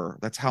her,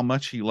 that's how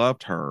much he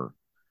loved her,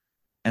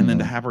 and then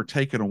to have her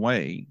taken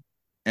away.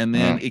 And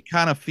then it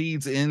kind of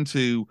feeds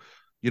into,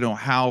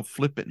 how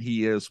flippant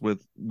he is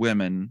with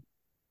women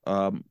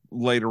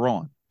later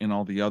on in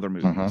all the other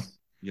movies,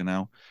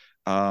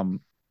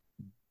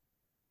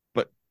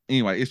 but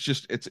anyway,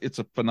 it's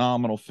a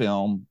phenomenal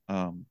film.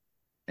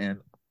 And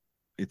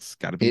it's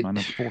got to be my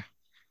number 4.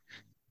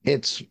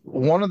 It's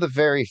one of the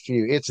very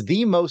few. It's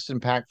the most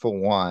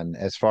impactful one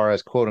as far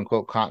as quote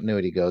unquote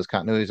continuity goes.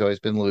 Continuity's always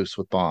been loose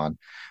with Bond,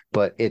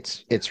 but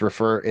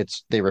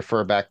they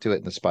refer back to it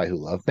in The Spy Who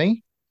Loved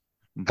Me.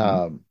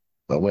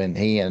 But when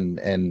he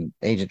and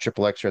Agent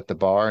Triple X are at the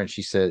bar, and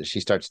she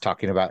starts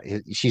talking about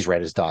she's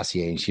read his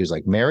dossier, and she was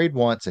like married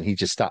once, and he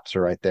just stops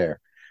her right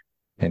there,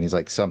 and he's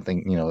like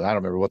something, I don't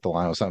remember what the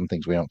line was, some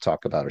things we don't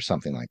talk about or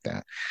something like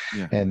that.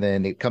 Yeah. And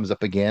then it comes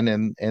up again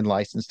in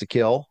License to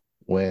Kill.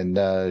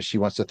 when she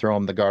wants to throw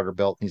him the garter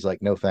belt. And he's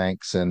like, no,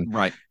 thanks.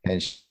 Right.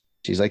 And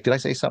she's like, did I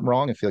say something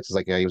wrong? And Felix is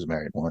like, yeah, he was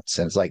married once.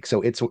 And it's like,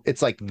 so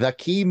it's like the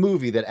key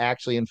movie that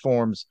actually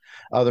informs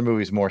other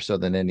movies more so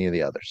than any of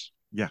the others.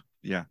 Yeah.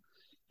 Yeah.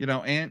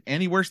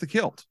 And he wears the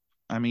kilt.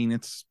 I mean,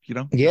 it's,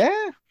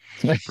 Yeah.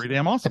 it's pretty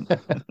damn awesome.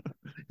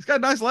 He's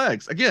got nice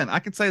legs. Again, I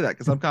can say that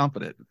because I'm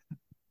confident.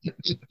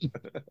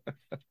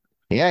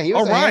 Yeah, he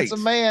was a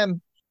handsome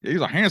man.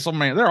 He's a handsome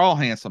man. They're all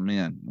handsome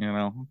men,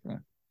 Okay.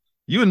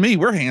 You and me,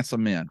 we're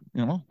handsome men,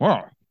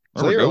 Wow.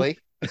 Clearly.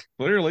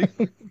 Clearly.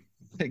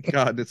 Thank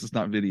God this is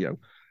not video.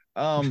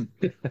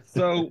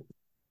 So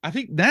I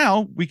think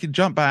now we can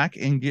jump back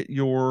and get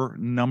your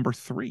number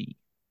 3.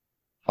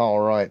 All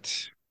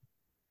right.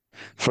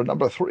 For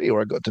number 3,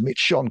 we're going to meet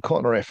Sean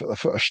Connery for the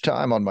first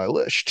time on my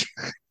list.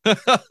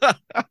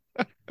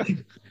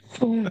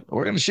 We're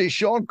going to see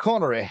Sean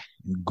Connery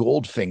in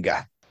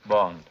Goldfinger.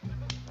 Bond.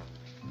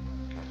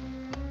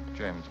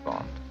 James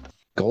Bond.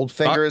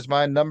 Goldfinger is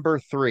my number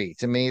 3.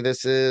 To me,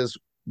 this is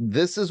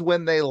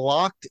when they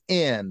locked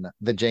in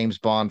the James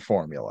Bond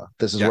formula.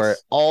 This is where it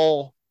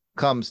all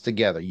comes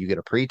together. You get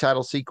a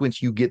pre-title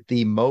sequence. You get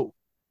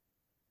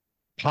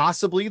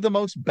possibly the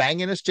most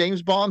bangingest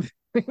James Bond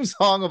theme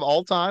song of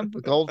all time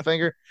with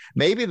Goldfinger.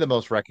 Maybe the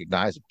most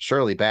recognizable.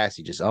 Shirley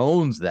Bassey just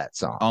owns that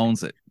song.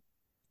 Owns it.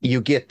 You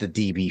get the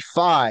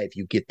DB5.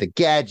 You get the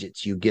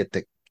gadgets. You get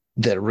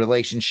the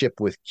relationship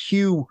with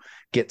Q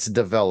gets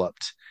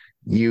developed.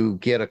 You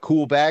get a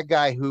cool bad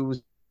guy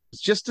who's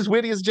just as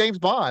witty as James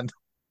Bond.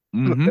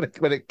 Mm-hmm.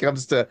 When it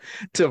comes to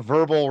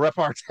verbal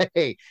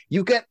repartee.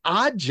 You get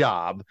Odd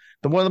Job,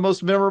 one of the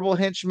most memorable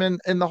henchmen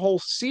in the whole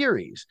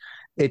series.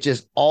 It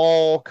just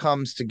all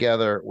comes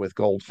together with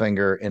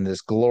Goldfinger in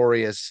this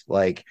glorious,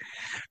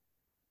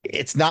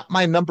 it's not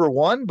my number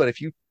 1, but if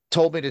you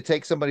told me to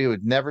take somebody who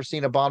had never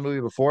seen a Bond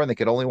movie before and they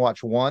could only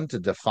watch one to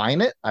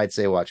define it, I'd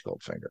say watch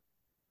Goldfinger.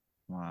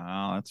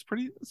 Wow, that's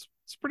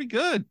pretty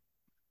good.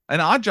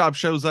 And Odd Job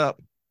shows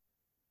up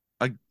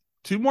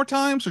 2 more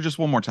times or just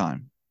 1 more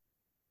time?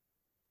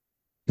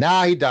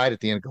 Nah, he died at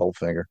the end of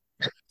Goldfinger.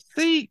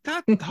 See,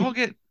 that dog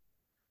it.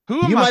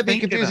 Who am you I might be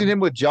confusing him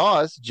with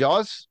Jaws.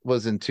 Jaws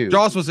was in 2.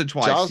 Jaws was in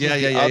twice. Jaws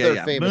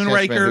yeah. Famous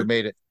Moonraker who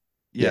made it.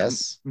 Yeah.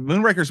 Yes.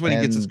 Moonraker's when he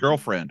gets his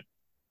girlfriend.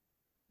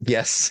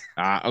 Yes.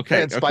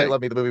 Okay. And Spike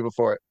Love Me, the movie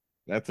before it.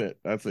 That's it.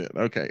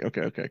 Okay.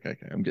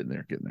 I'm getting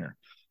there.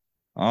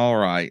 All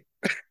right.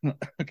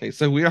 Okay,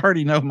 so we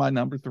already know my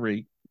number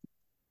 3.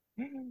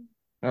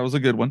 That was a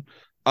good one.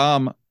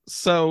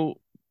 So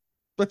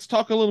let's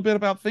talk a little bit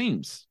about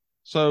themes.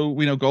 So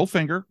we know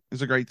Goldfinger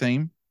is a great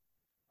theme.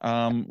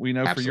 We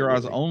know For Your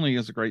Eyes Only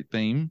is a great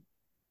theme.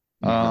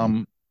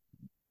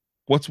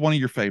 What's one of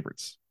your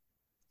favorites?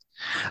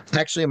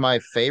 Actually, my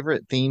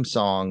favorite theme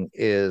song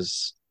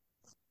is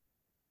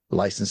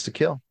License to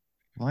Kill.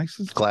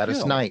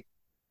 Gladys Knight.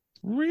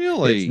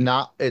 Really?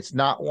 It's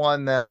not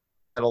one that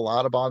a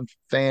lot of Bond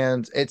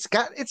fans. It's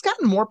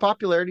gotten more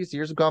popularity as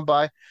years have gone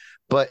by,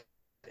 but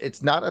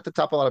it's not at the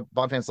top of a lot of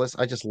Bond fans' lists.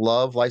 I just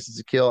love License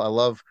to Kill. I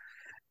love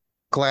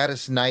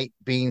Gladys Knight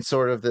being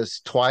sort of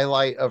this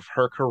twilight of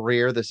her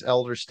career, this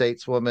elder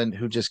stateswoman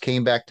who just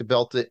came back to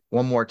belt it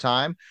one more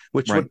time,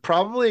 which would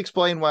probably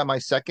explain why my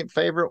second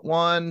favorite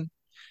one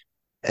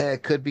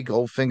could be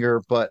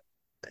Goldfinger, but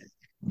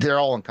they're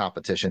all in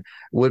competition.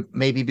 Would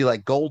maybe be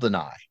like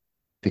GoldenEye,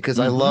 because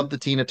I love the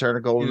Tina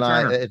Turner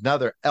GoldenEye,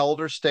 another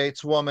elder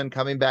stateswoman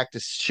coming back to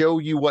show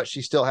you what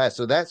she still has.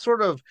 So that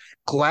sort of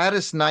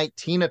Gladys Knight,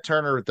 Tina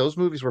Turner, those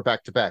movies were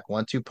back to back.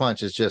 1-2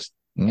 punch is just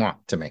mwah,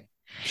 to me.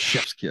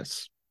 Chef's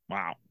kiss.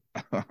 Wow.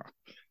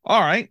 All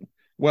right.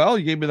 Well,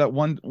 you gave me that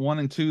 1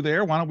 and 2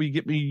 there. Why don't we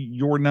get me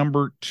your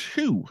number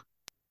 2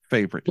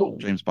 favorite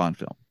James Bond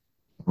film?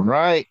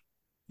 Right.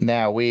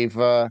 Now we've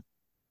heard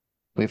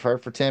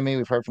from Timmy,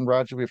 we've heard from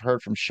Roger, we've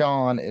heard from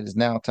Sean. It is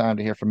now time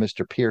to hear from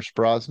Mr. Pierce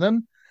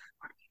Brosnan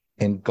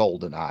in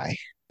GoldenEye.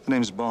 The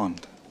name's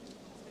Bond.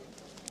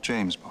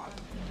 James Bond.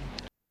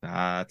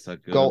 That's a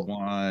good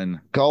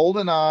one.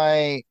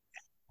 GoldenEye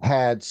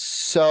had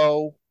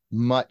so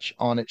much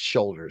on its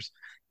shoulders.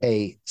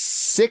 A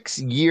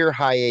 6-year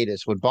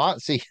hiatus when Bond,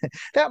 see,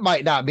 that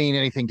might not mean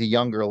anything to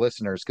younger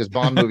listeners because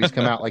Bond movies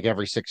come out like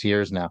every 6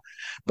 years now.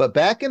 But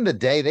back in the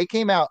day, they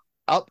came out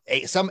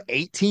some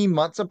 18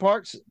 months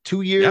apart.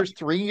 2 years,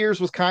 3 years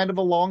was kind of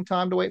a long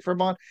time to wait for a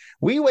Bond.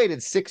 We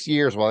waited 6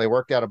 years while they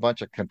worked out a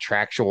bunch of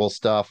contractual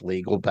stuff,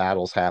 legal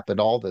battles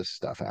happened, all this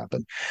stuff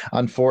happened.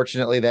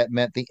 Unfortunately, that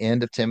meant the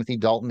end of Timothy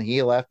Dalton.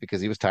 He left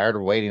because he was tired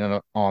of waiting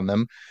on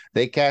them.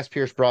 They cast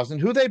Pierce Brosnan,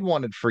 who they'd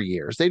wanted for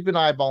years. They'd been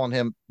eyeballing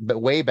him,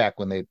 but way back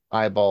when they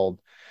eyeballed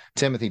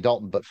Timothy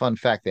Dalton. But fun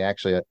fact, they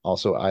actually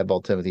also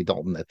eyeballed Timothy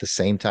Dalton at the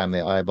same time they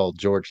eyeballed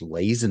George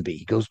Lazenby.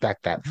 He goes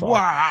back that far.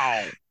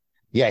 Wow.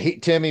 Yeah,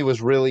 Timmy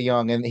was really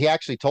young, and he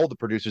actually told the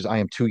producers, I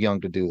am too young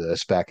to do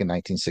this back in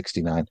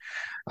 1969.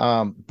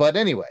 But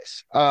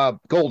anyways,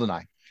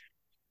 GoldenEye.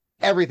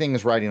 Everything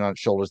is riding on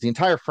its shoulders. The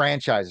entire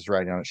franchise is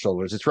riding on its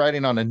shoulders. It's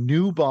riding on a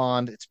new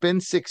Bond. It's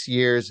been 6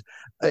 years.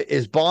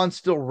 Is Bond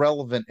still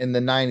relevant in the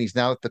 90s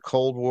now that the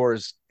Cold War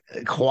is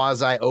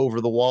quasi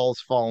over the walls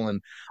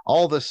falling,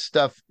 all this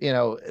stuff.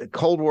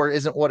 Cold War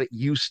isn't what it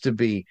used to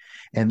be,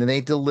 and then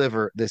they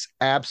deliver this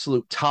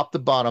absolute top to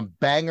bottom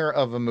banger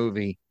of a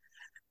movie.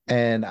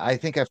 And I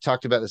think I've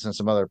talked about this in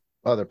some other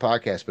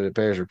podcasts, but it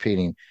bears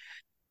repeating.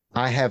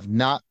 I have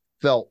not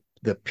felt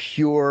the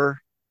pure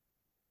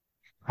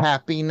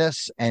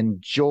happiness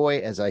and joy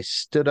as I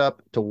stood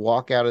up to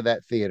walk out of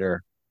that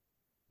theater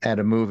at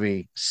a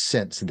movie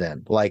since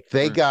then. Like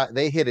they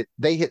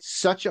hit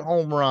such a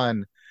home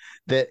run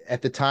that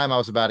at the time I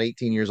was about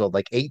 18 years old.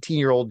 Like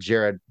 18-year-old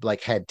Jared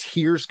like had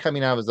tears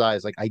coming out of his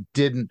eyes. Like I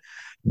didn't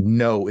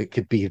know it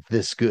could be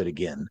this good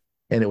again.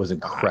 And it was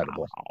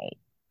incredible. Wow.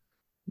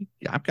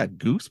 Yeah, I've got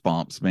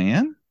goosebumps,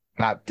 man.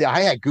 I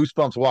had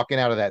goosebumps walking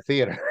out of that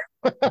theater.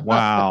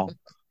 Wow.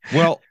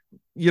 Well,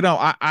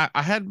 I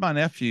had my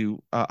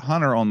nephew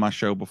Hunter on my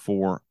show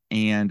before,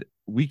 and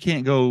we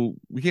can't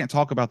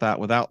talk about that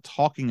without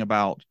talking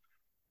about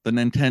the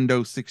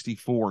Nintendo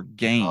 64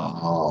 game.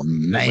 Oh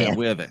man,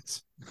 with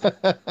it.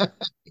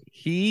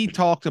 He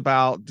talked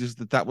about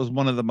just that was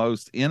one of the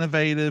most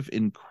innovative,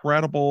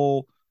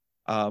 incredible,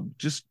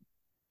 just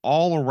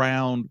all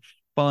around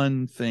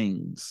fun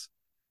things.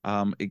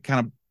 It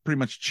kind of pretty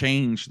much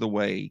changed the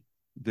way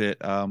that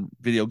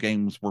video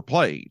games were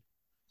played.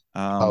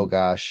 Oh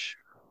gosh.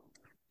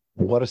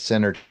 What a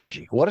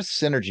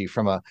synergy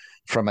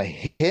from a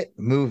hit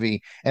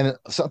movie. And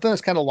something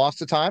that's kind of lost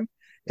to time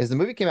is the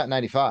movie came out in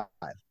 95.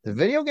 The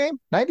video game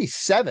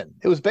 97.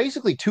 It was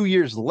basically 2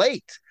 years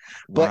late.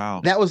 But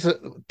Wow. that was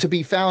to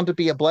be found to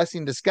be a blessing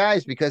in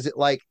disguise because it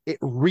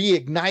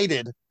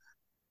reignited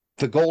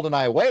the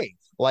GoldenEye wave.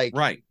 Like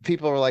Right.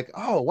 people were like,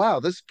 "Oh wow,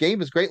 this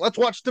game is great. Let's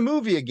watch the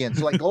movie again."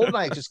 So like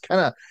GoldenEye just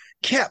kind of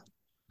kept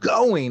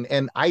going.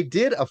 And I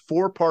did a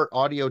 4-part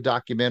audio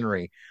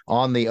documentary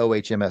on the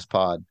OHMS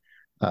Pod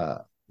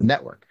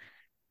network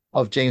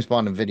of James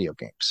Bond and video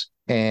games.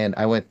 And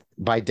I went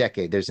by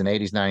decade. There's an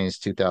 80s, 90s,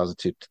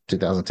 2002,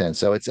 2010.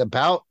 So it's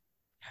about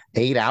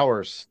 8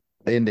 hours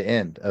end to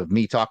end of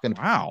me talking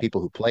to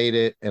people who played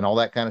it and all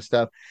that kind of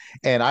stuff.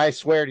 And I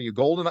swear to you,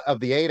 of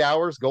the 8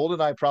 hours,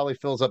 GoldenEye probably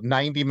fills up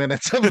 90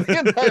 minutes of the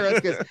entire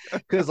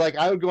because like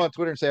I would go on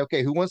Twitter and say,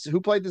 okay,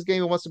 who played this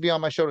game and wants to be on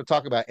my show to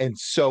talk about it? And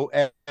so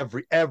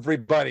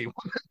everybody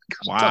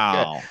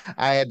wow.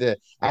 I had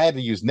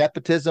to use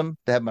nepotism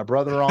to have my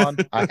brother on.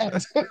 I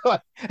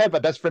had my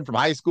best friend from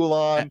high school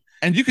on.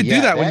 And you could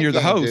do that when you're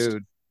the host.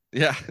 Dude.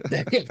 Yeah.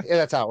 Yeah,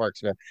 that's how it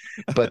works, man.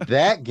 But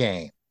that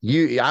game,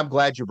 I'm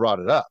glad you brought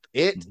it up.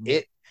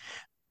 The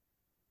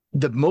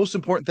most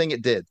important thing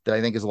it did that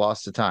I think is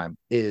lost to time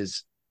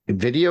is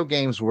video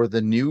games were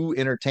the new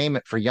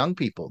entertainment for young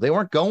people. They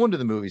weren't going to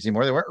the movies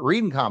anymore. They weren't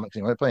reading comics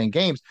anymore. They're playing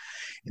games.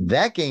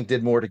 That game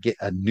did more to get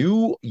a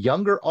new,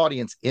 younger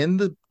audience in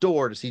the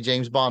door to see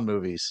James Bond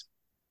movies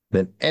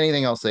than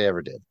anything else they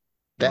ever did.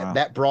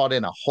 That brought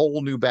in a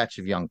whole new batch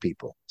of young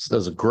people. So it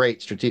was a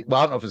great strategic.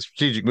 Well, I don't know if it's a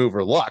strategic move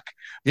or luck,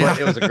 but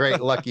it was a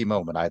great lucky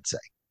moment, I'd say.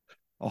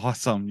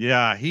 Awesome.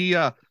 Yeah, he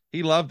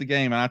loved the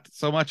game, and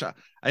so much I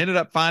ended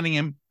up finding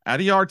him at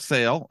a yard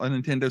sale, a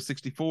Nintendo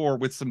 64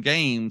 with some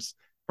games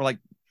for like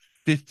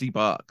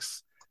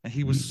 $50, and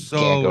he was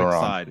so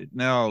excited.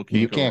 No,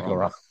 you can't go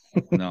wrong.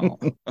 No.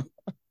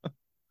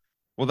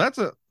 Well, that's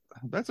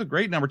a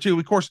great number 2.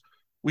 Of course,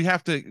 we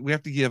have to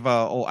give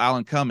old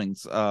Alan Cumming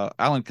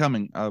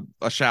a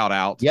shout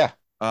out. Yeah.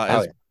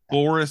 As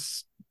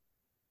Boris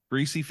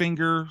Greasy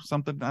Finger,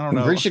 something, I don't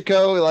know.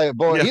 Grishico, like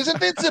boy, he's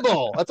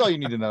invincible. That's all you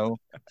need to know.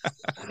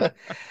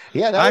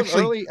 Yeah, that was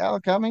early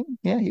Alan Cumming.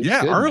 Yeah, he was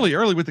good,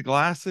 early with the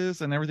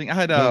glasses and everything. I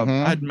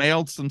had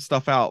mailed some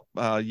stuff out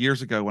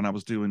years ago when I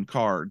was doing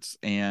cards,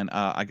 and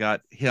I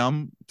got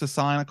him to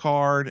sign a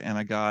card, and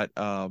I got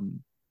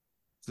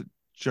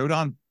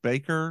Jodan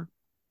Baker,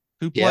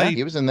 who played. Yeah,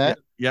 he was in that.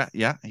 Yeah.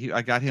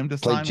 I got him to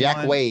sign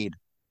Jack Wade.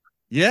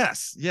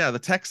 Yes, yeah, the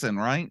Texan,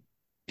 right?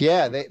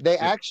 Yeah, they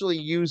actually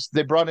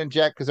they brought in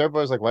Jack because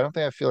everybody was like, why don't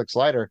they have Felix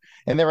Leiter?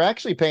 And they were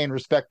actually paying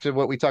respect to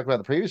what we talked about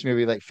in the previous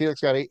movie. Like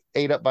Felix got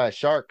ate up by a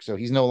shark, so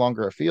he's no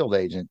longer a field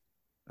agent.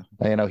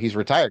 He's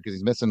retired because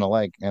he's missing a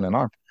leg and an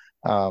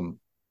arm.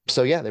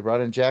 So yeah, they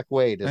brought in Jack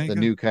Wade as the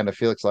new kind of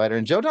Felix Leiter,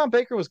 and Jodan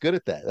Baker was good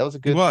at that. That was a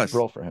good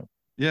role for him.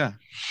 Yeah,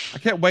 I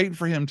kept waiting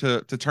for him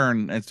to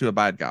turn into a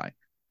bad guy.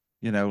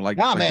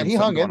 Man, he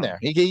hung in there.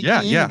 He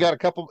got a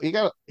couple.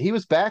 He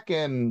was back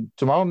in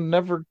Tomorrow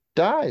Never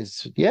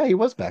Dies. Yeah, he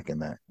was back in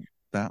that.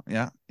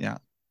 Yeah.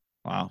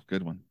 Wow,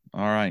 good one.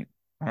 All right.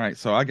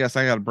 So I guess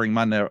I got to bring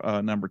my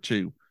number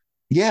 2.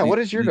 Yeah, what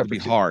is your number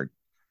 2? Hard.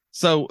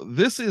 So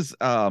this is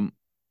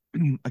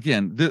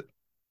again,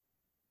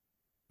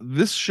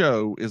 this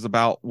show is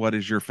about what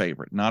is your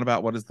favorite, not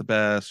about what is the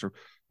best or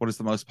what is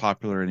the most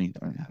popular or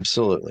anything.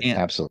 Absolutely.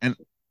 And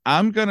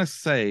I'm gonna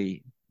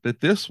say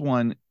that this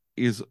one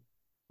is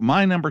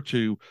my number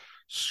 2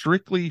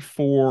 strictly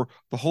for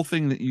the whole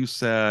thing that you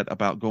said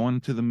about going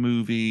to the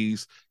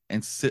movies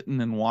and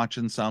sitting and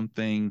watching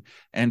something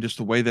and just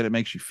the way that it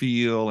makes you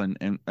feel and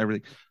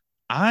everything.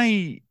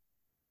 I'm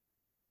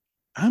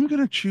going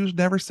to choose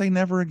Never Say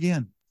Never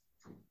Again.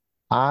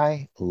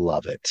 I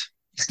love it.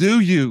 Do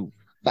you?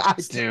 I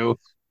do.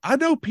 I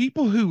know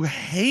people who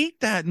hate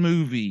that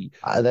movie.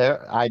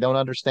 I don't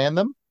understand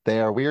them. They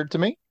are weird to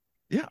me.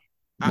 Yeah.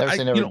 Never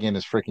Say Never Again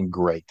is freaking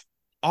great.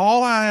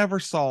 All I ever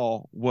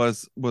saw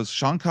was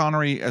Sean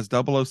Connery as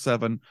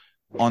 007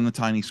 on the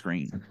tiny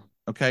screen.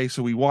 Okay,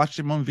 so we watched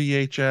him on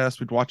VHS,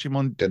 we'd watch him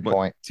on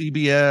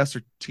TBS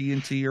or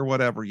TNT or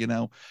whatever,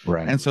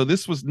 Right. And so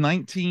this was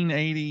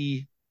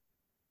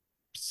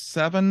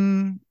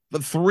 1987,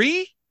 3?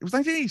 It was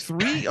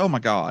 1983. Oh my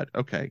God.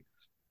 Okay.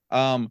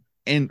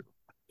 And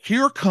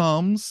here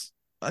comes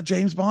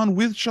James Bond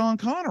with Sean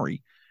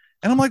Connery.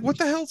 And I'm like, what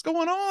the hell's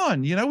going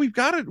on? We've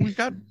got,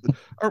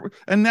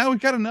 and now we've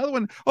got another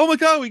one. Oh my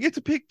God, we get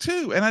to pick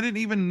 2. And I didn't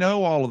even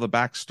know all of the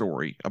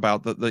backstory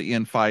about the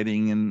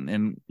infighting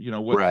and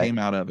what came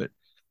out of it.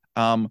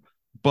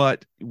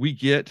 But we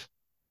get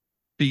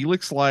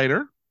Felix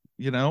Leiter,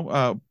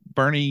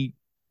 Bernie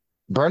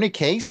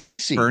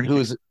Casey, who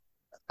is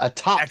a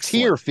top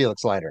tier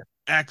Felix Leiter.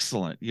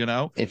 Excellent,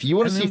 If you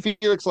want to see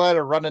Felix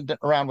Leiter running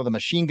around with a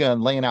machine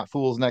gun, laying out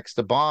fools next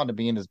to Bond and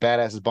being as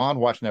badass as Bond,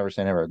 watch Never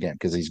Say Never Again,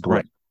 because he's great.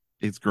 Right.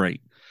 It's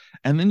great.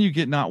 And then you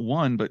get not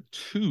 1 but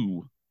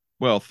 2,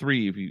 well,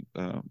 3 if you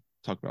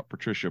talk about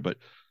Patricia, but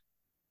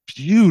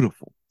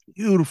beautiful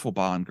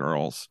Bond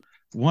girls.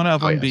 One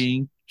of them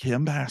being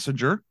Kim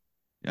Basinger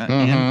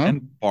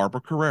and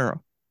Barbara Carrera,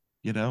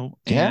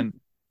 and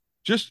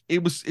just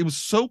it was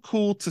so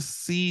cool to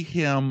see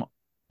him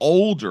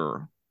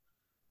older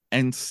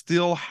and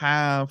still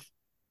have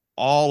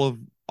all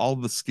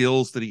the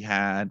skills that he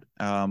had.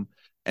 And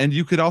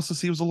you could also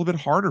see it was a little bit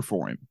harder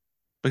for him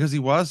because he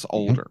was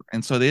older.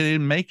 And so they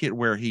didn't make it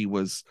where he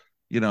was,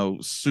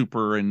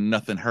 super and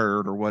nothing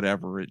hurt or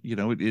whatever.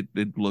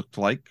 It looked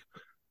like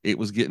it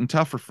was getting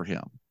tougher for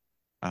him.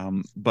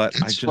 But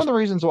it's one of the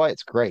reasons why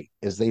it's great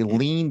is they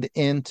leaned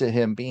into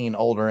him being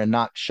older and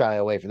not shy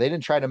away from. They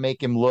didn't try to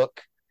make him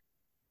look.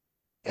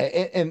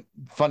 And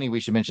funny we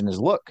should mention his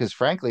look, because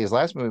frankly his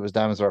last movie was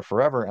Diamonds Are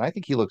Forever, and I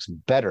think he looks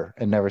better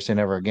in Never Say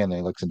Never Again than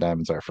he looks in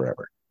Diamonds Are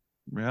Forever.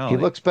 Really? He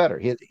looks better.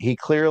 He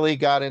clearly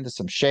got into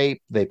some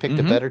shape. They picked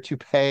a better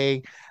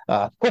toupee,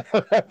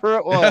 whatever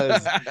it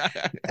was.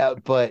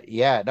 But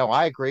yeah, no,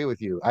 I agree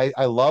with you.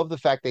 I love the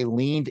fact they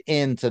leaned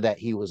into that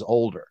he was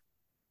older.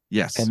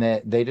 Yes. And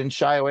that they didn't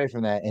shy away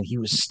from that, and he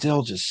was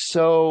still just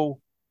so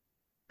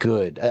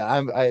good.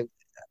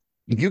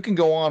 You can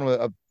go on with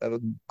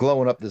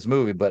glowing up this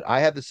movie, but I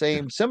had the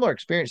similar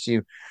experience to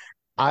you.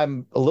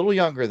 I'm a little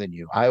younger than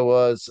you. I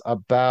was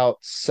about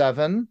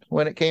 7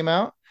 when it came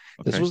out.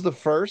 Okay. This was the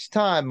first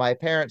time my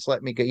parents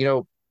let me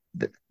go.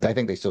 I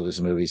think they still do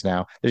some movies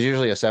now. There's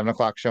usually a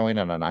 7:00 showing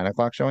and a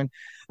 9:00 showing.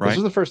 Right. This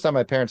was the first time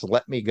my parents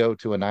let me go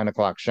to a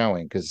 9:00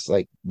 showing because,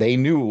 like, they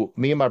knew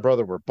me and my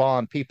brother were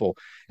Bond people,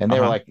 and they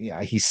were like,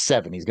 "Yeah, he's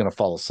 7. He's gonna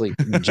fall asleep."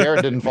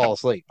 Jared didn't fall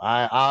asleep.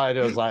 I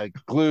was like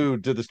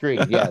glued to the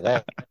screen.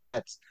 Yeah,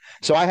 that's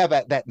so I have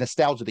that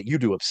nostalgia that you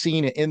do of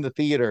seeing it in the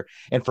theater,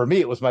 and for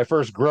me, it was my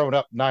first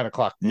grown-up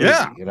 9:00 movie.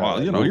 Yeah,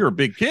 well, you're a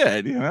big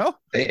kid,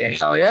 Hell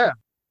yeah.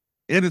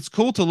 And it's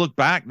cool to look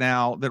back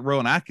now that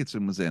Rowan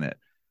Atkinson was in it.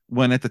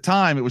 When at the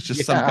time it was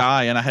just some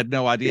guy and I had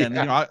no idea. And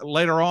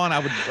later on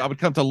I would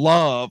come to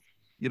love,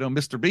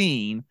 Mr.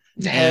 Bean.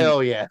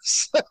 Hell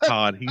yes.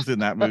 God, he's in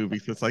that movie.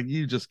 So it's like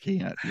you just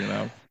can't,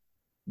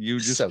 You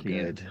just so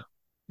can't. Good.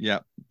 Yeah,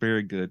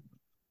 very good.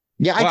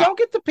 Yeah, I don't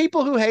get the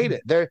people who hate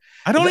it.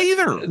 I don't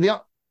either.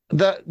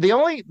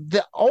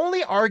 The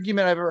only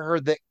argument I've ever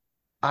heard that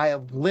I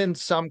lend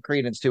some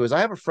credence to is I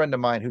have a friend of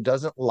mine who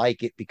doesn't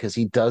like it because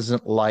he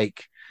doesn't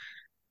like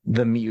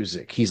the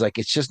music. He's like,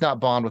 it's just not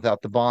Bond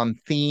without the Bond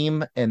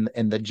theme and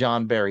the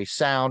John Barry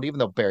sound, even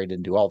though Barry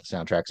didn't do all the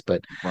soundtracks,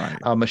 but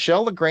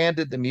Michel Legrand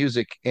did the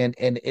music, and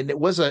it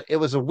was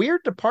a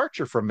weird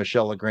departure from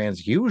Michel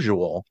Legrand's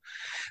usual.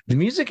 The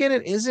music in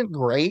it isn't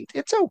great.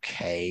 It's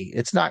okay.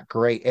 It's not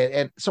great.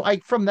 And so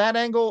from that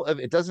angle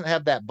of it doesn't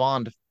have that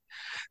Bond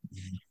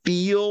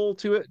feel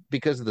to it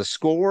because of the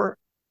score,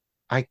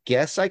 I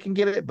guess I can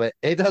get it, but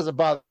it doesn't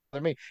bother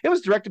me. It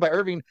was directed by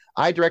Irving.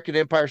 I directed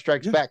Empire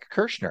Strikes Back,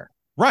 Kirshner.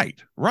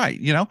 Right.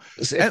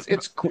 It's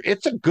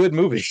a good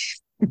movie.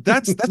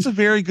 That's a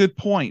very good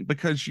point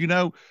because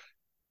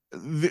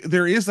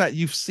there is that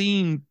you've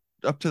seen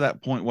up to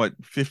that point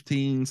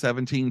 15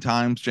 17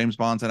 times James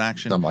Bond's in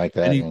action, something like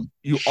that, and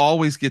you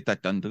always get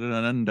that dun, dun,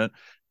 dun, dun, dun,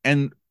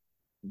 and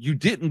you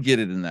didn't get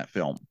it in that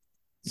film.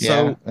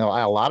 So a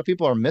lot of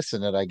people are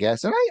missing it, I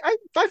guess, and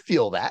I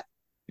feel that.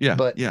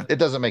 But it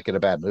doesn't make it a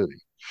bad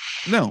movie.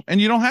 No, and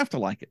you don't have to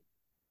like it.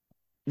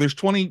 There's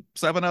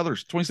 26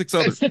 others to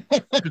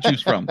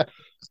choose from.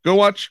 Go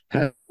watch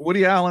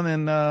Woody Allen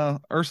and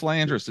Ursula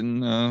Andress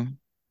in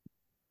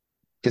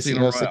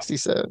Casino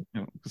 67.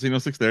 Casino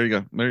 6. There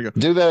you go.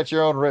 Do that at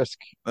your own risk.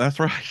 That's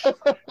right.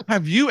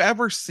 Have you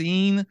ever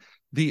seen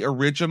the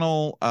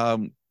original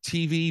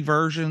TV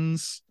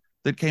versions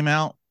that came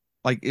out?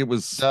 Like it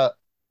was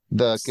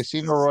the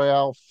Casino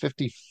Royale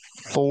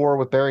 54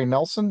 with Barry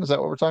Nelson. Is that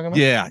what we're talking about?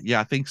 Yeah,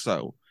 I think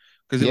so.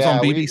 Because it was on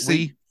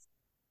BBC.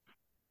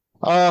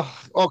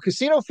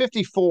 Casino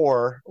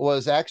 54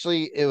 was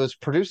actually it was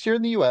produced here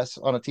in the US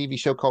on a TV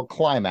show called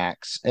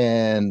Climax,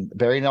 and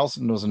Barry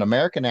Nelson was an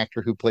American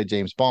actor who played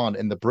James Bond,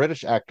 and the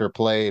British actor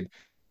played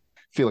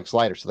Felix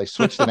Leiter, so they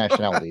switched the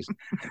nationalities.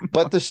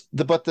 But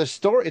the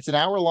story, it's an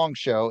hour-long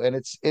show, and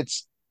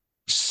it's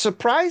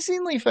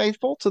surprisingly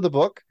faithful to the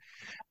book.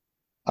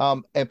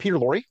 And Peter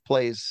Lorre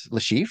plays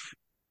Lashif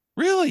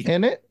Really?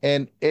 in it,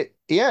 and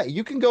yeah,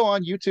 you can go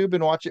on YouTube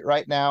and watch it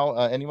right now.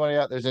 Anybody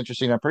out there's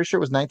interesting. I'm pretty sure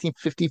it was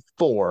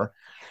 1954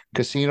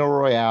 Casino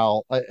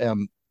Royale.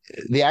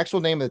 The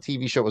actual name of the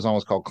TV show was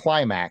almost called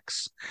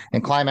Climax,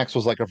 and Climax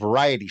was like a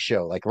variety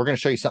show. Like we're going to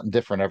show you something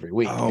different every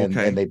week, Oh, and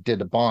okay. they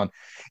did a Bond.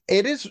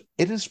 It is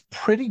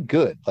pretty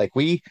good. Like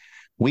we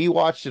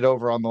watched it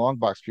over on the Long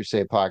Box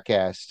Crusade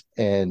podcast,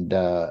 and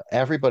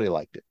everybody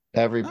liked it.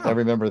 Oh,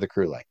 Every member of the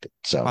crew liked it.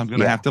 So I'm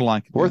gonna yeah, have to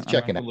like it. worth I'm gonna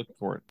have checking to out. look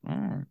for it. All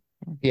right.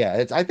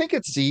 Yeah, I think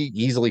it's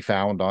easily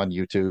found on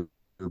YouTube.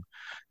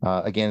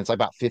 Again, it's like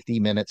about 50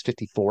 minutes,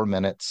 54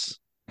 minutes,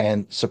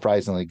 and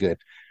surprisingly good.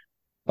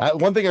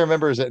 One thing I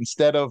remember is that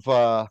instead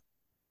of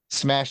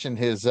smashing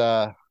his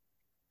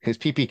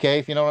PPK,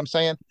 if you know what I'm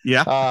saying,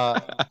 Yeah.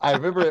 I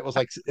remember it was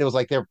like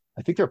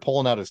I think they're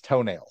pulling out his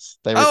toenails.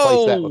 They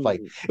replaced that with Oh,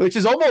 like, which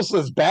is almost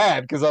as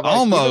bad because I'm like,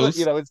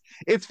 even though, almost.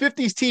 it's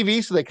 50s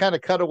TV, so they kind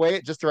of cut away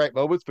at just the right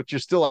moments, but you're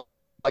still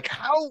like,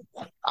 how?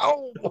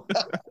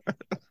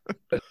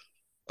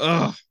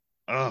 Ugh.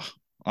 Ugh.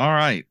 All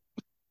right.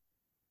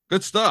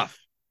 Good stuff.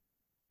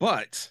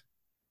 But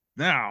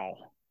now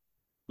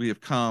we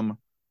have come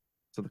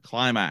to the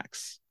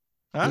climax.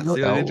 See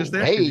what I did just Oh,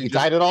 there? hey, Because you you just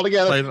tied it all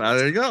together. played.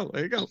 There you go.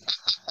 There you go.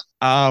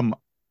 Um,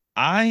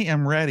 I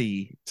am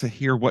ready to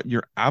hear what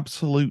your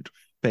absolute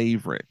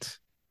favorite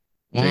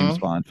James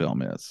Mhm. Bond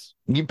film is.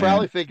 You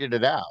probably And figured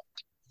it out.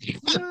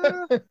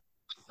 I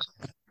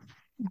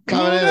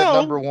Coming don't in at know.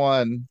 number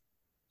one,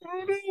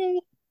 I don't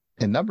know.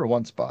 in number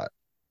one spot,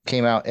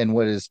 came out in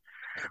what is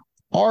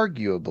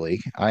arguably,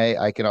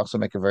 I can also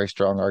make a very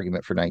strong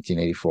argument for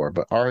 1984,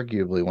 but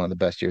arguably one of the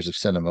best years of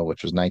cinema,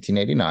 which was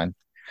 1989,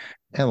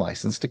 and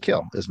License to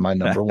Kill is my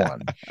number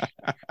one.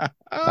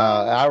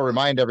 I'll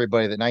remind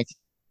everybody that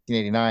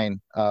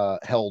 1989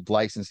 held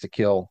License to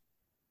Kill,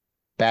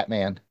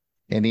 Batman,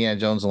 Indiana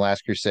Jones and the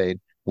Last Crusade,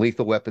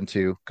 Lethal Weapon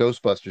 2,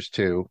 Ghostbusters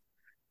 2.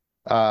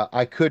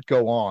 I could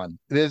go on.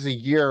 There's a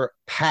year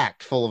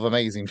packed full of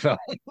amazing films.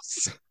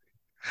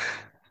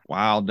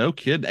 Wow, no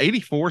kid.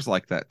 84 is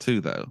like that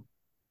too, though.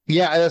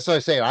 Yeah, that's what I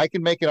say. I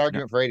can make an Yeah.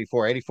 argument for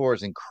 84. 84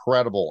 is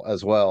incredible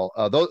as well.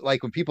 Though,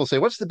 like when people say,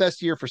 what's the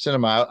best year for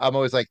cinema? I'm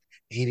always like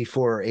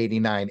 84 or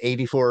 89,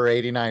 84 or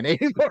 89,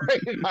 84 or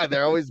 89.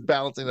 They're always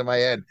balancing in my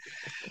head.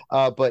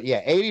 But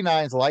yeah,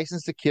 89's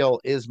License to Kill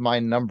is my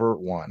number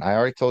one. I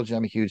already told you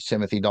I'm a huge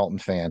Timothy Dalton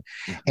fan.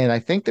 Yeah. And I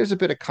think there's a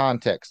bit of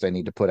context I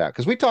need to put out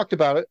because we talked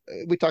about it.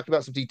 We talked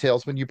about some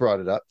details when you brought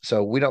it up.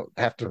 So we don't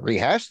have to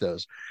rehash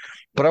those.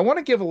 But I want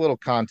to give a little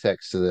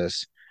context to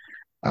this.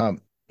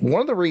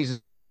 One of the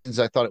reasons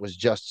I thought it was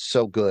just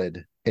so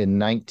good in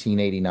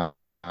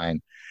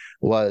 1989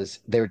 was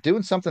they were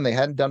doing something they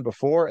hadn't done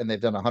before, and they've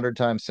done 100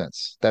 times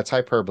since. That's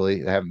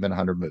hyperbole. There haven't been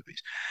 100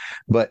 movies.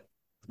 But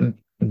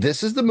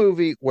this is the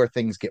movie where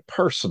things get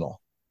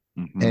personal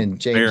and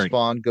James Very.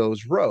 Bond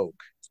goes rogue.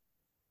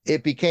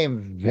 It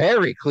became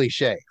very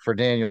cliche for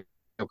Daniel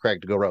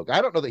Craig to go rogue.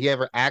 I don't know that he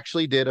ever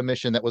actually did a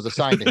mission that was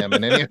assigned to him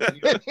in any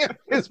of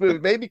his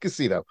movies, maybe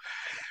Casino.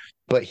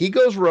 But he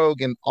goes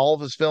rogue in all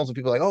of his films, and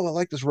people are like, oh, I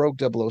like this Rogue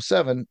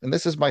 007. And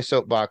this is my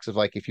soapbox of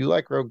like, if you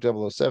like Rogue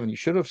 007, you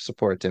should have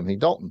supported Timothy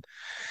Dalton.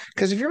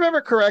 Because if you remember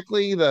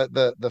correctly,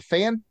 the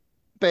fan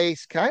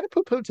base kind of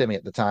poo-pooed Timmy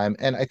at the time.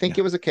 And I think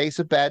Yeah. it was a case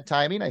of bad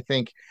timing. I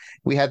think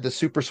we had the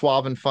super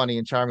suave and funny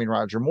and charming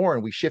Roger Moore,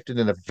 and we shifted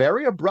in a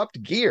very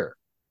abrupt gear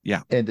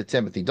Yeah. into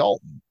Timothy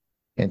Dalton.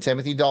 And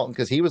Timothy Dalton,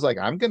 because he was like,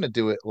 I'm going to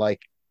do it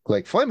like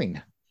Fleming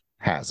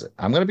has it.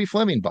 I'm going to be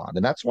Fleming Bond.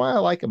 And that's why I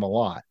like him a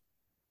lot.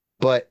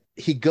 But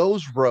he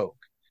goes rogue.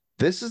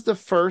 This is the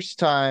first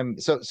time.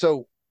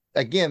 So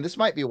again, this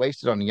might be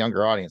wasted on a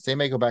younger audience. They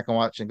may go back and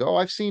watch and go, oh,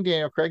 I've seen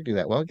Daniel Craig do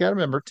that. Well, you got to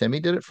remember,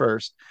 Timmy did it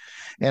first.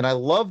 And I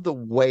love the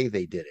way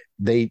they did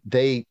it.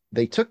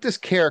 They took this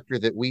character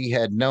that we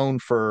had known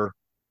for,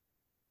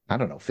 I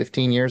don't know,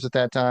 15 years at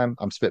that time.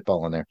 I'm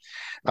spitballing there.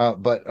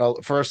 But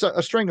for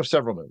a string of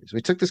several movies,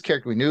 we took this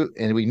character we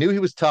knew he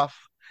was tough.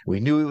 We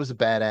knew he was a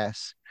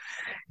badass.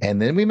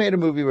 And then we made a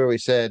movie where we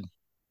said,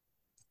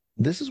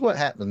 this is what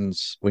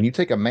happens when you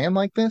take a man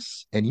like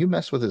this and you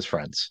mess with his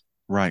friends.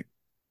 Right.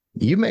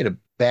 You made a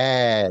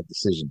bad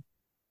decision,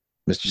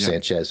 Mr. Yeah.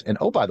 Sanchez. And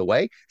oh, by the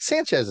way,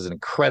 Sanchez is an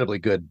incredibly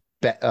good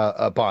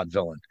Bond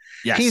villain.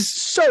 Yes. He's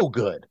so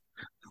good.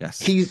 Yes.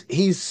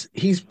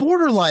 He's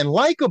borderline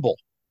likable.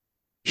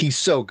 He's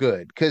so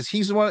good because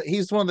he's one of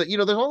the,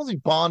 there's all these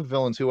Bond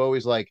villains who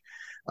always like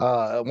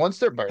once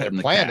their Petting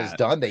the plan is cat.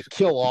 done, they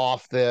kill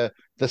off the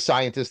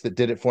scientist that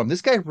did it for him.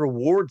 This guy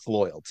rewards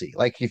loyalty.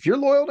 Like if you're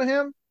loyal to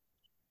him,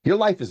 your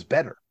life is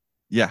better.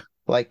 Yeah.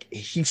 Like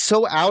he's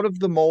so out of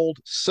the mold,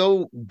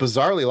 so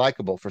bizarrely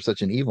likable for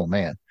such an evil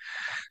man.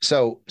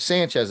 So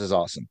Sanchez is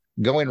awesome.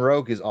 Going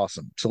Rogue is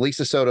awesome. So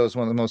Lisa Soto is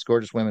one of the most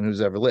gorgeous women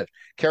who's ever lived.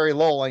 Carrie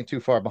Lowell ain't too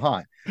far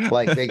behind.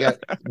 Like they got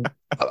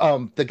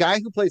the guy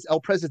who plays El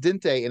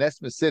Presidente in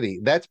Esma City.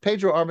 That's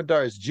Pedro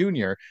Armendariz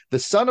Jr., the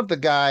son of the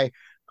guy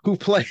who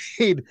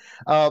played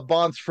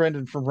Bond's friend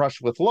in From Russia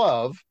with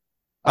Love,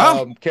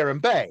 Karen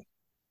Bay.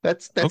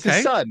 That's his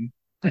Okay. son.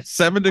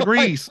 7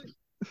 degrees.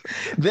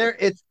 There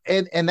it's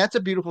and that's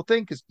a beautiful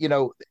thing because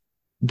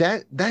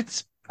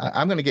that's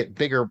I'm going to get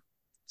bigger,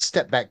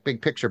 step back,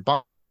 big picture.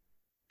 Bond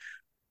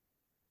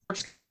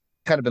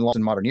kind of been lost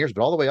in modern years,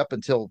 but all the way up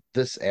until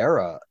this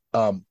era,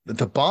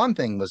 the Bond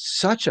thing was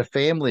such a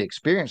family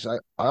experience.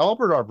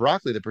 Albert R.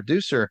 Broccoli, the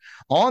producer,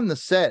 on the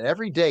set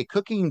every day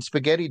cooking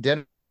spaghetti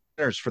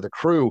dinners for the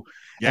crew,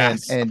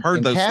 Yes, I've heard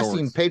and those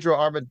casting stories. Pedro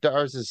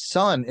Armendariz's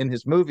son in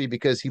his movie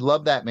because he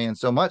loved that man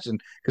so much, and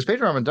because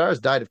Pedro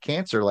Armendáriz died of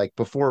cancer like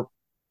before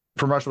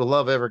From Russia with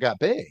Love ever got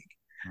big.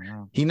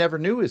 Wow. He never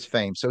knew his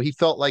fame, so he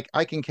felt like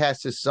I can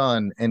cast his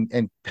son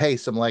and pay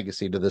some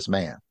legacy to this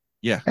man.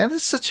 Yeah. And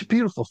it's such a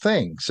beautiful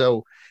thing.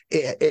 So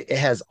it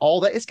has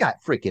all that. It's got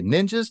freaking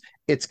ninjas.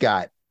 It's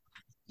got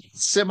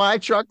semi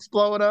trucks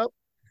blowing up.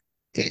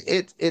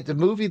 It's a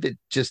movie that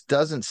just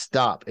doesn't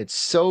stop. It's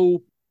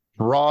so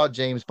raw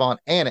James Bond,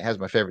 and it has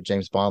my favorite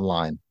James Bond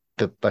line.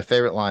 My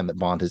favorite line that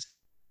Bond has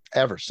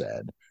ever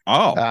said.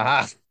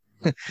 Oh,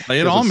 lay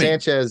it on me.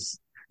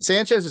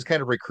 Sanchez is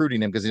kind of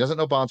recruiting him because he doesn't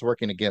know Bond's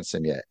working against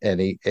him yet. And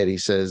he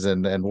says,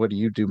 and what do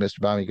you do, Mr.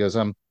 Bond? He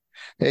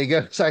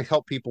goes, I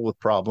help people with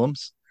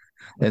problems.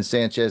 And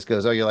Sanchez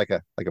goes, oh, you're like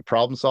a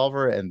problem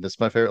solver. And this is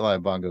my favorite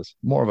line. Bond goes,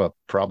 more of a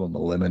problem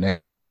eliminator.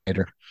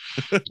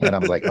 And I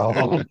was like,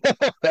 oh,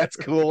 that's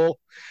cool.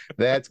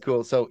 That's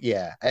cool. So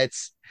yeah, it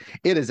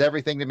is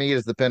everything to me. It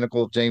is the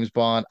pinnacle of James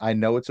Bond. I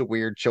know it's a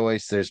weird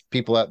choice. There's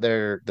people out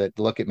there that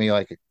look at me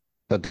like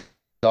a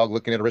dog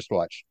looking at a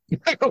wristwatch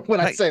when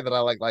I say that I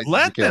like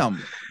License to Kill.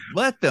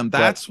 Let them.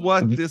 That's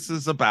what this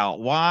is about.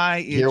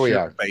 Why it's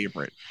your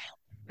favorite.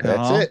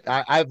 That's it.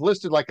 I've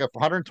listed like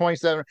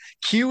 127.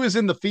 Q is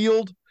in the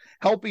field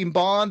helping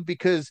Bond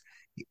because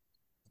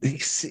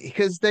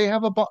they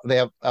have a bond. They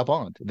have a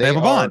bond. They have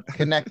a bond.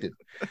 Connected.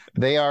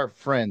 They are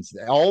friends.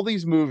 All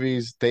these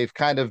movies, they've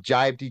kind of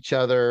jibed each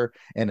other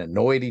and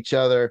annoyed each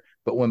other.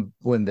 But when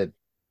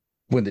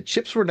the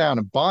chips were down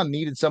and Bond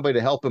needed somebody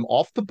to help him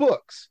off the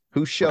books,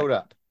 who showed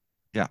up?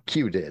 Yeah,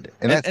 Q did,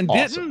 and that's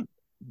awesome.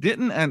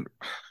 Didn't and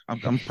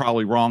I'm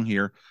probably wrong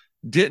here.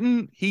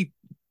 Didn't he?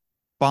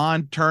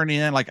 Bond turn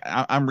in like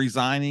I'm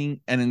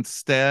resigning, and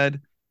instead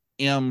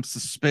M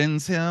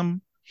suspends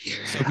him,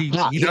 so he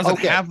doesn't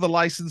have the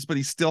license, but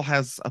he still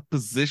has a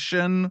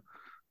position.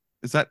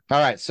 Is that all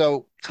right?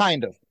 So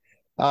kind of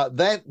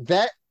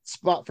that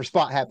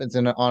spot happens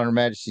on Her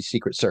Majesty's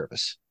Secret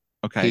Service.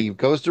 Okay, he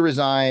goes to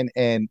resign,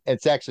 and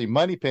it's actually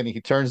Moneypenny.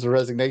 He turns the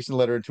resignation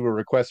letter into a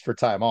request for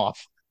time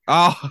off.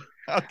 Oh,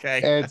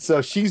 okay. And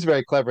so she's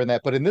very clever in that.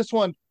 But in this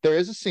one, there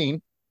is a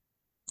scene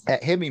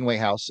at Hemingway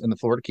House in the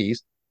Florida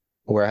Keys,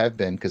 where I have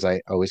been because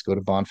I always go to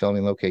Bond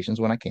filming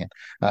locations when I can.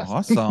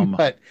 Awesome.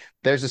 But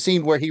there's a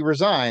scene where he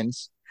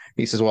resigns.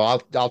 He says,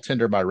 well, I'll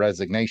tender my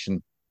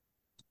resignation.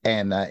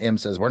 And M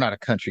says, we're not a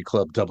country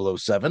club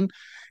 007,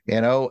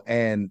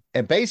 and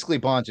basically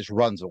Bond just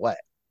runs away.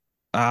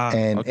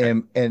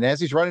 And as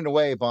he's running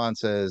away, Bond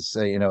says,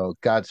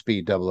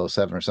 Godspeed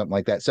 007 or something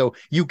like that. So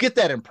you get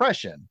that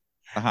impression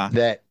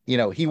that,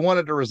 he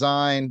wanted to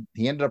resign.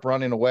 He ended up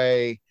running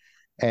away.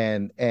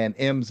 And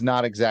M's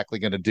not exactly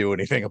going to do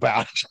anything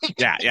about it.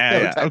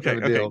 Yeah.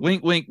 Okay.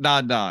 Wink, wink,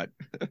 nod, nod.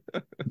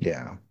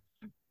 Yeah.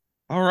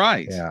 All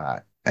right. Yeah.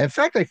 In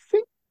fact, I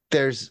think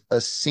there's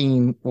a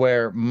scene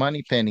where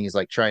Moneypenny is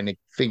like trying to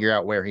figure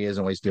out where he is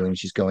and what he's doing.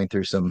 She's going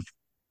through some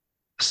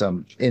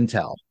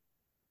intel,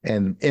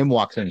 and M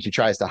walks in and she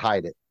tries to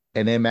hide it.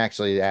 And M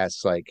actually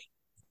asks, like,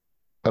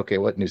 okay,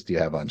 what news do you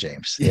have on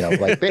James?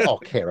 Like they all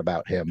care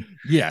about him.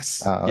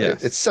 Yes.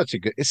 It's such a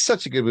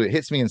good movie. It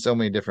hits me in so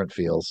many different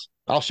feels.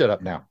 I'll shut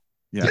up now.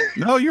 Yeah.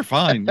 No, you're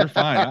fine. You're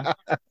fine.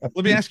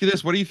 Let me ask you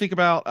this. What do you think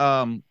about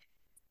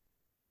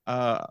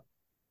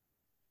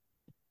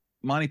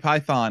Monty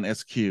Python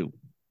SQ?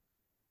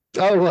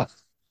 Oh,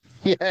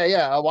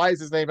 yeah. Why is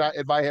his name not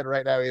in my head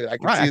right now either? I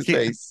can see his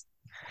face.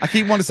 I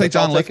keep wanting to say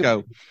John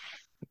Lithgow.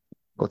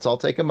 Let's all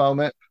take a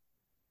moment.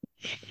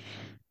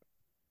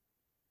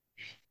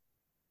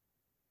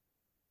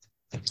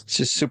 It's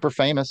just super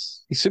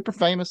famous. He's super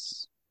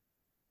famous.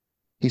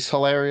 He's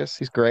hilarious.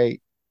 He's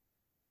great.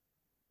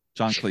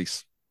 John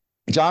Cleese.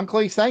 John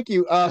Cleese, thank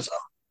you.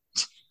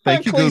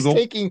 Thank you, Google.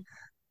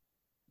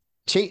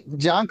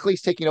 John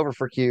Cleese taking over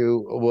for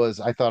Q was,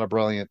 I thought, a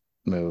brilliant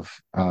move.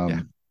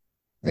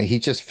 He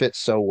just fits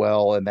so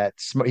well, and that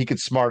he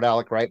could smart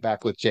Alec right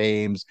back with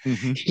James.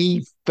 Mm-hmm.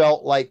 He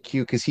felt like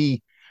Q because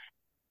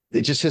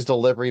just his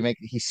delivery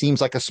he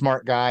seems like a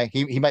smart guy.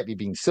 He might be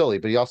being silly,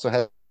 but he also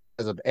has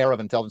an air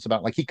of intelligence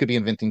about like he could be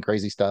inventing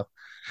crazy stuff.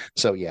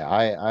 So yeah,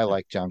 I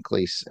like John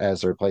Cleese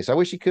as their place. I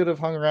wish he could have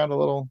hung around a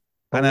little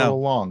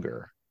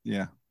longer.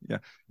 Yeah.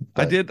 But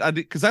I did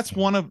because that's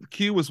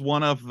Q was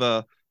one of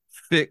the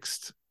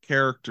fixed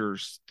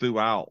characters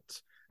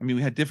throughout, I mean,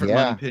 we had different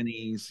money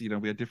pennies.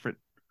 We had different.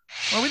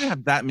 Well, we didn't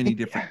have that many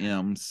different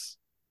M's.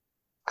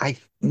 I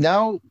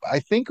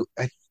think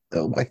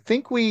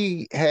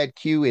we had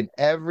Q in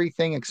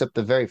everything except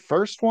the very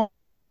first one,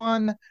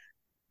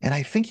 and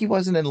I think he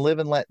wasn't in Live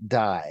and Let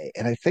Die,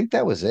 and I think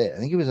that was it. I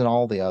think he was in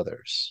all the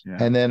others. Yeah.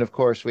 And then of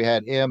course we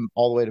had M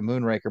all the way to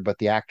Moonraker, but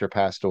the actor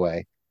passed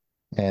away,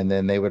 and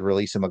then they would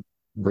replace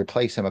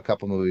him a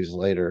couple movies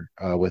later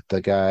with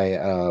the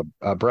guy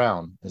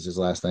Brown is his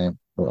last name.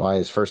 Why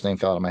his first name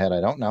fell out of my head, I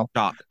don't know.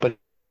 Doc. But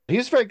he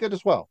was very good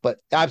as well. But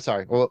I'm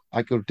sorry. Well,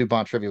 I could do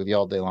Bond trivia with you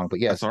all day long. But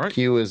yes,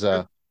 Q is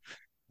a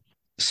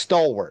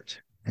stalwart.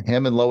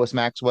 Him and Lois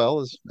Maxwell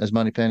as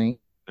Moneypenny.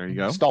 There you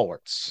go.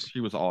 Stalwarts. She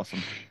was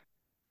awesome.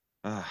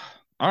 All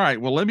right.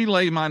 Well, let me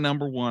lay my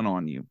number one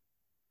on you.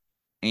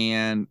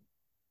 And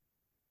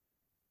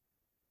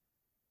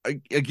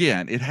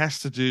again, it has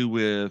to do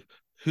with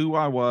who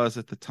I was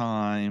at the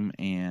time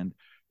and,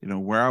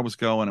 where I was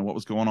going and what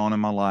was going on in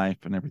my life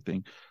and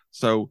everything.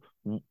 So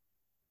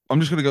I'm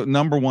just going to go.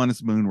 Number one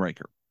is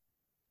Moonraker.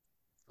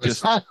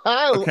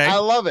 Okay. I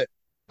love it.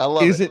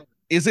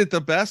 Is it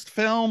the best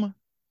film?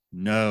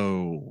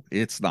 No,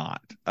 it's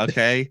not.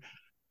 Okay.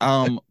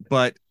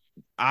 But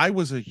I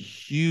was a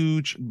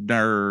huge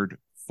nerd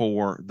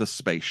for the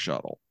space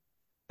shuttle.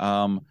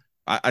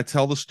 I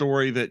tell the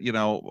story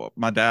that,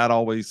 my dad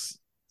always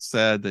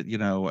said that,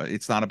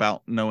 it's not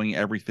about knowing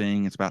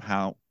everything. It's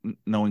about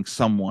knowing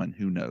someone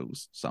who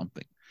knows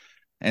something.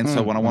 And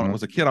so when I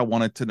was a kid, I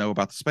wanted to know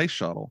about the space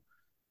shuttle,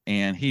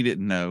 and he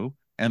didn't know.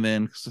 And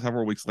then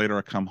several weeks later,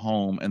 I come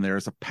home and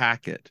there's a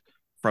packet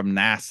from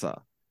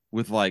NASA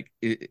with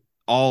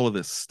all of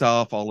this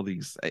stuff, all of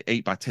these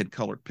 8x10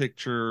 colored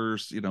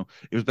pictures. It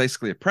was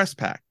basically a press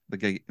pack they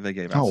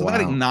gave out.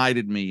 That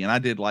ignited me, and I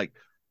did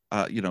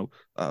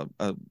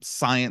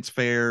science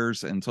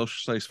fairs and social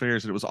studies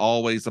fairs, and it was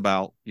always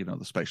about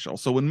the space shuttle.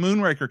 So when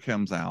Moonraker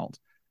comes out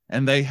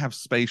and they have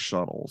space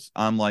shuttles,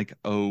 I'm like,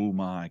 oh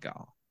my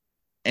god.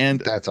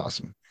 And that's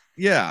awesome.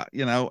 Yeah,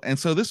 and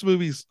so this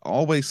movie's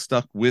always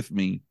stuck with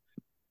me,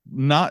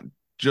 not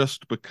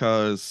just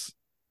because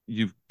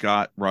you've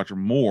got Roger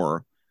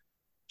Moore.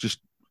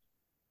 Just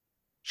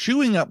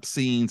chewing up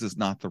scenes is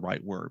not the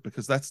right word,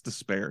 because that's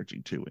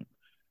disparaging to him.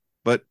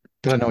 But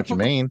I know what you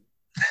mean.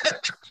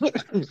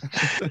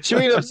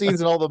 Chewing up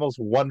scenes in all the most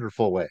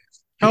wonderful ways.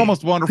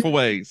 Almost wonderful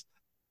ways.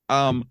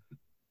 And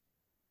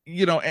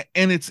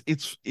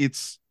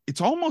it's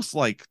almost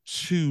like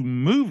two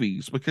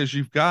movies, because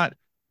you've got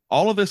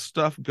all of this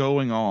stuff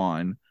going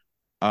on,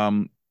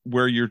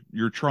 where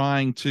you're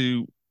trying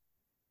to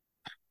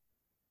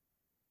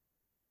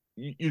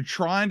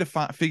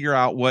figure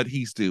out what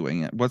he's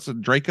doing. What's it,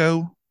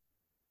 Draco?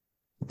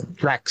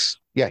 Drax.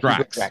 Yeah,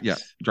 Drax. Yeah,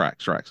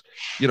 Drax.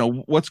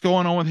 What's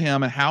going on with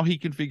him and how he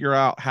can figure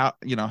out how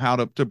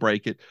to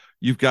break it.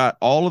 You've got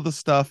all of the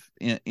stuff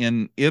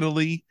in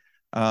Italy,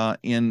 they're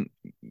riding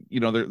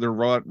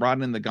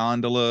in the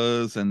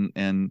gondolas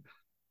and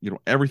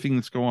everything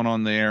that's going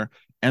on there.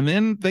 And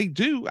then they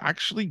do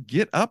actually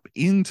get up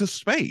into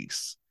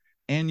space,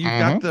 and you've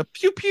got the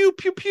pew pew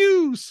pew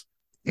pews,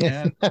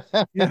 and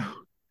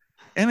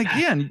and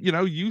again,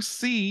 you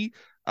see,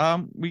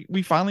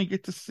 we finally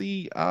get to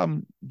see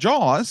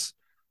Jaws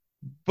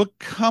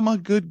become a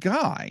good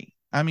guy.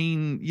 I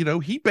mean,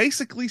 he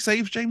basically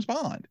saves James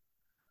Bond,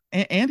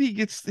 and he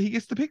gets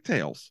the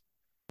pigtails.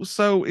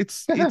 So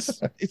it's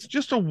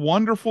just a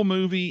wonderful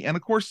movie, and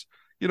of course,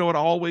 it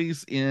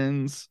always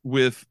ends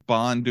with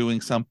Bond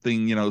doing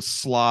something,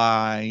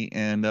 sly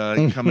and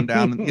coming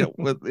down,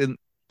 and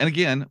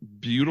again,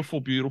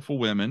 beautiful, beautiful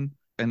women.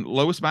 And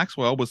Lois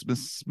Maxwell was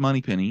Miss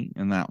Moneypenny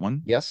in that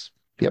one. Yes.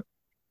 Yep.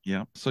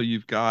 Yeah. So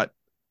you've got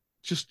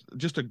just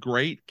a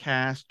great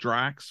cast.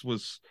 Drax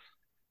was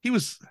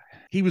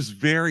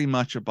very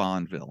much a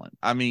Bond villain.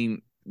 I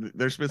mean,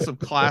 there's been some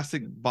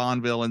classic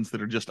Bond villains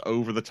that are just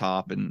over the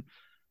top, and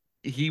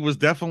he was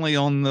definitely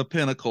on the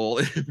pinnacle,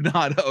 if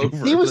not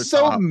over. He was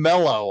so top.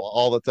 mellow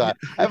all the time.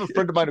 I have a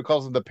friend of mine who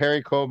calls him the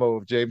Perry Como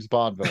of James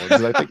Bond villains,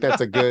 and I think that's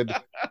a good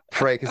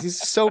phrase, because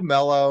he's so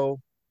mellow,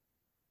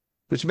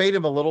 which made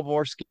him a little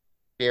more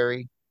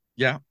scary.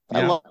 Yeah.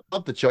 I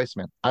love the choice,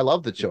 man. I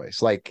love the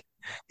choice.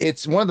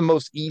 It's one of the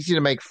most easy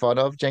to make fun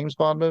of James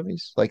Bond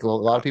movies. A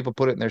lot of people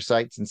put it in their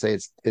sites and say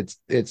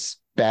it's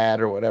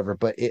bad or whatever,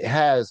 but it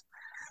has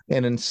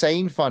an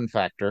insane fun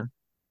factor.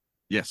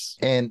 Yes.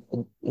 And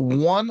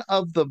one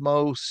of the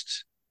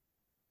most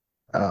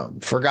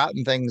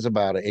forgotten things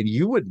about it, and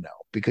you would know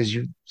because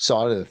you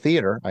saw it at the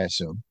theater, I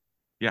assume.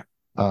 Yeah.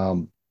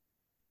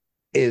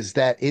 Is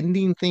that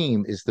ending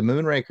theme is the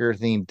Moonraker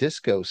theme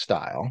disco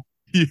style.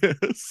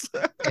 Yes.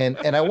 and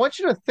I want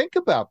you to think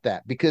about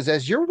that, because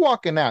as you're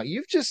walking out,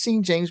 you've just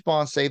seen James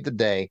Bond save the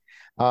day.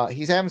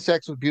 He's having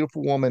sex with a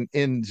beautiful woman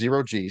in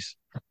zero G's.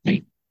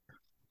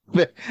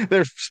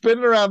 They're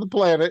spinning around the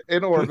planet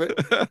in orbit,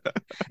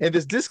 and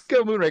this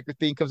disco Moonraker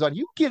theme comes on.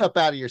 You get up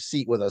out of your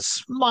seat with a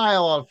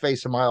smile on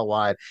face a mile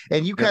wide,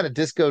 and you kind of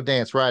disco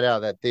dance right out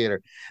of that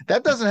theater.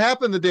 That doesn't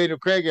happen in the Daniel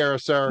Craig era,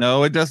 sir.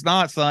 No, it does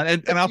not, son.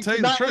 And I'll tell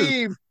you the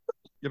truth.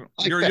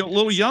 you're a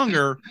little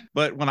younger,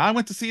 but when I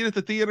went to see it at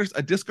the theaters,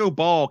 a disco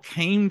ball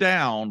came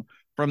down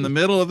from the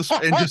middle of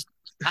the and just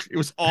it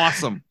was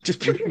awesome.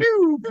 Just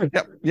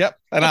Yep.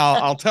 And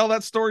I'll tell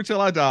that story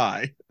till I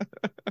die.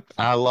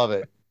 I love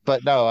it.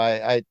 But no,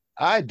 I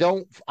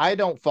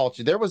don't fault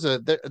you. There was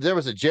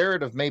a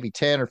Jared of maybe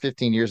 10 or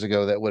 15 years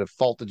ago that would have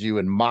faulted you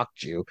and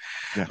mocked you.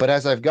 Yeah. But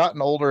as I've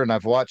gotten older and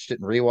I've watched it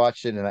and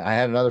rewatched it, and I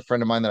had another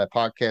friend of mine that I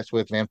podcast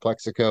with, Van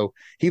Plexico,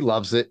 he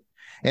loves it.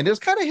 And it was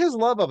kind of his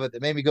love of it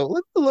that made me go,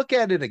 let me look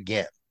at it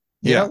again.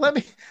 You know, let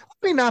me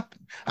not,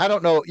 I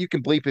don't know, you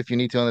can bleep if you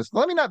need to on this.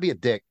 Let me not be a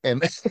dick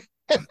and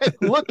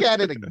look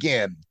at it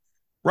again.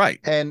 Right.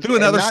 And through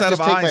another and not set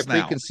just of take eyes my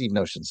now. preconceived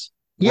notions.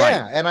 Right.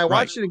 Yeah. And I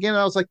watched it again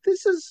and I was like,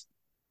 this is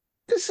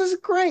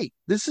great.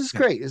 This is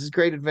great. This is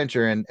great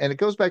adventure. And it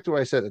goes back to what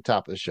I said at the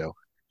top of the show.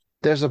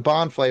 There's a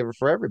Bond flavor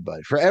for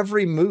everybody, for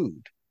every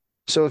mood.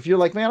 So if you're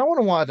like, man, I want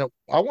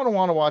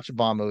to watch a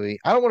Bond movie.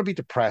 I don't want to be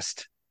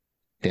depressed.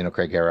 Daniel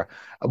Craig era.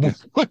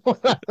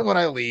 When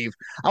I leave,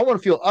 I want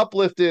to feel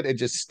uplifted and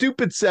just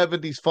stupid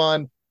 70s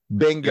fun.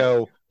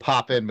 Bingo,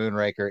 pop in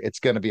Moonraker.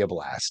 It's going to be a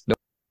blast. No.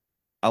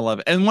 I love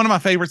it. And one of my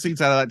favorite scenes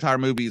out of that entire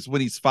movie is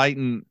when he's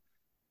fighting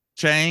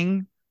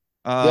Chang.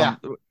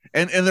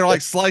 And they're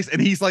like sliced,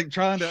 and he's like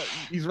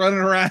he's running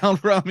around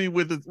from me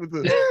with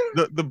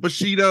the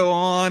Bushido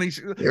on. It's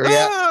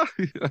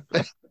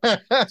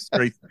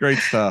great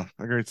stuff.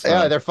 Great stuff.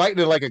 Yeah, they're fighting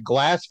in like a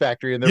glass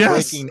factory, and they're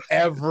breaking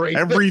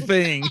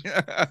everything.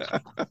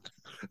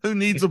 Who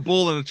needs a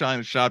bull in a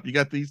china shop? You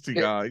got these two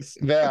guys.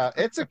 Yeah,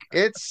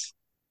 it's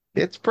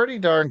pretty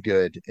darn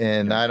good,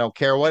 and I don't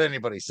care what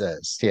anybody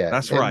says. Yeah,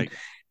 that's right.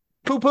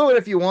 Poo-poo it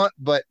if you want,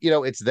 but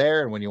it's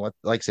there, and when you want,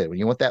 like I said, when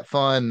you want that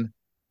fun.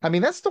 I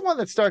mean, that's the one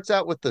that starts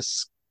out with the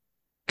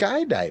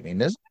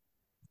skydiving, isn't it?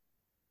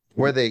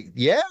 Where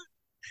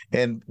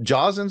and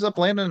Jaws ends up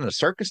landing in a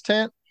circus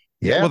tent.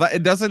 Yeah. Well,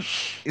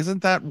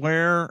 isn't that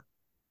where?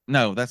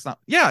 No, that's not.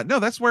 Yeah, no,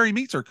 that's where he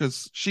meets her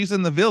because she's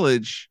in the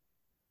village.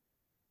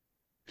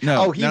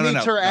 No, he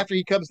meets her after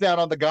he comes down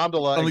on the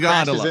gondola.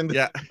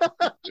 Yeah.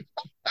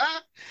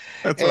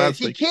 That's and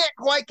he can't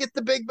quite get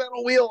the big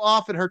metal wheel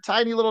off, and her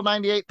tiny little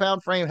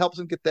 98-pound frame helps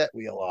him get that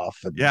wheel off.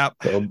 And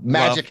so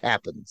magic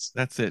happens.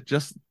 That's it.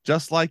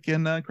 Just like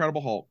in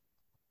Incredible Hulk.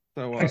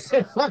 So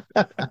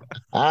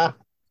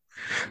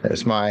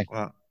there's my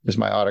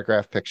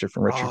autograph picture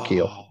from Richard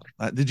Kiel.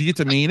 Did you get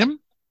to meet him?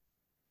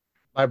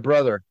 My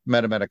brother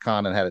met him at a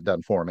con and had it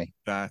done for me.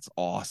 That's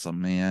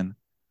awesome, man.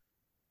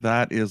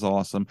 That is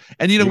awesome.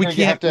 And we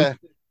can't. Go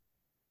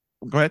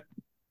ahead.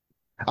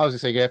 I was gonna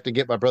say you have to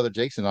get my brother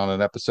Jason on an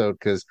episode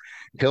because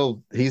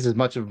he's as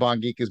much of a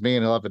Bond geek as me,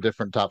 and he'll have a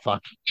different top 5.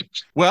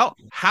 Well,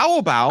 how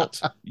about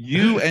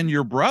you and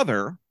your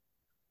brother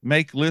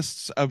make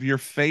lists of your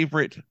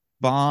favorite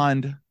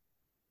Bond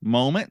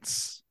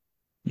moments,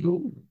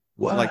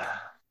 like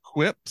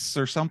quips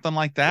or something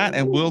like that,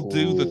 and we'll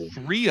do the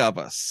 3 of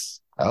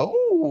us.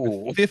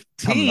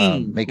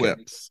 15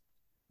 quips.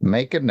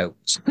 Make a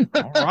note.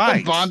 All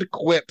right. Bond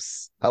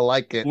quips. I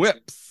like it.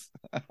 Quips.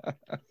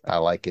 I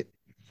like it.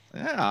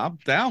 Yeah, I'm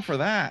down for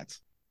that.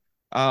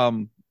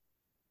 So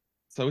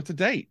it's a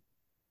date.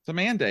 It's a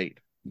mandate.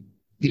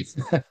 It's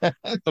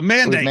a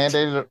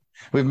mandate.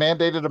 We've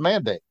mandated a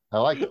mandate. I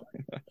like it.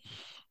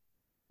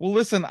 Well,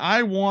 listen,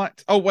 I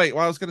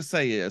was going to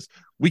say is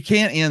we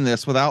can't end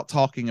this without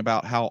talking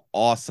about how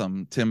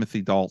awesome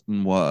Timothy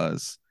Dalton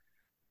was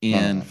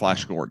in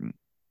Flash Gordon.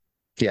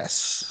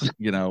 Yes.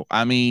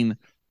 I mean,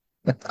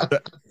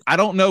 I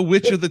don't know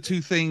which of the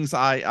two things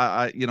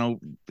I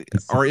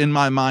are in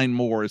my mind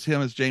more, is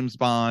him as James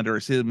Bond or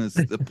is him as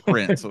the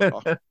Prince. Stick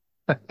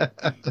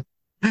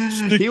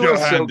your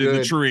hand in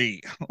the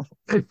tree.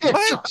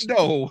 What?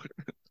 No.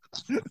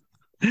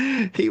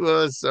 He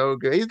was so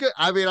good. He's good.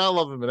 I mean, I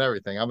love him in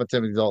everything. I'm a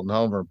Timothy Dalton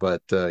homer,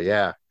 but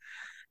yeah.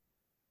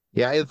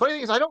 The funny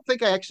thing is, I don't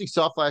think I actually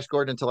saw Flash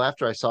Gordon until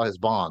after I saw his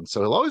Bond. So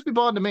he'll always be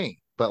Bond to me.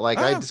 But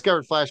I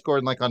discovered Flash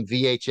Gordon on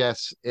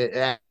VHS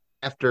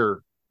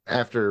after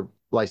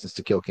License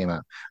to Kill came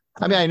out.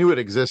 I mean, I knew it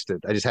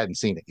existed. I just hadn't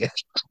seen it yet.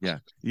 Yeah.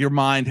 Your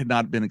mind had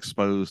not been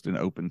exposed and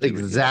open to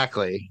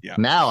exactly. Yeah.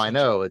 Now I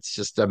know. It's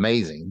just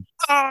amazing.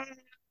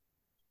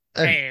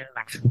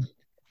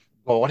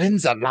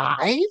 Gordon's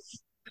alive?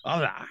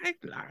 Alive.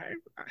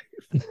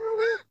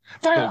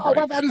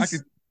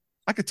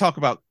 I could talk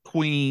about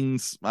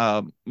Queen's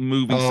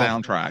movie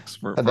soundtracks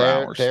for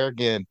hours. There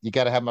again, you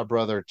got to have my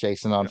brother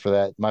Jason on for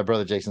that. My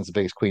brother Jason's the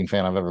biggest Queen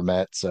fan I've ever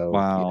met. So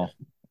wow.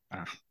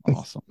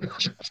 Awesome.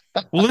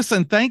 Well,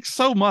 listen, thanks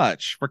so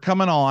much for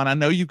coming on. I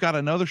know you've got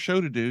another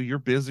show to do. You're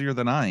busier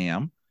than I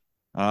am.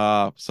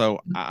 So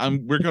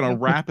we're going to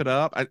wrap it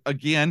up.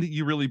 Again,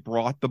 you really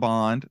brought the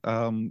Bond.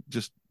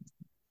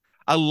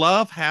 I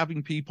love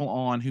having people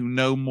on who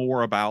know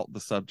more about the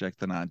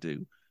subject than I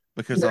do,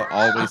 because I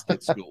always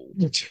get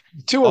schooled.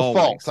 To a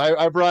fault.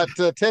 I brought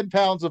 10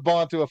 pounds of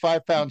Bond to a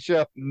 5-pound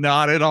show.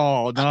 Not at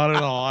all.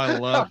 I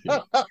love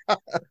it.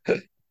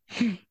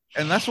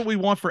 And that's what we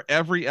want for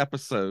every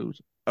episode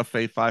of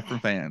Fave 5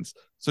 from fans.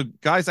 So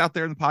guys out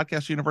there in the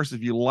podcast universe,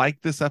 if you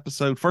like this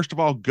episode, first of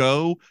all,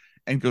 go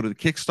and go to the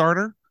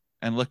Kickstarter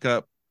and look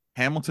up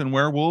Hamilton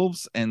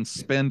Werewolves and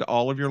spend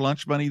all of your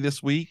lunch money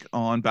this week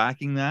on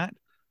backing that.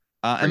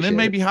 And then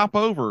maybe hop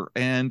over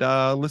and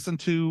listen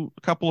to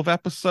a couple of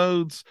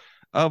episodes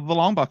of the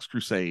Longbox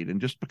Crusade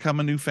and just become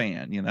a new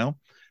fan, you know.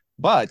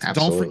 But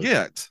Don't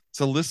forget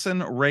to listen,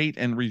 rate,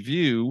 and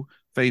review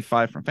Fave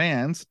 5 from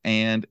fans.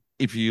 And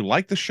if you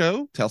like the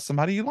show, tell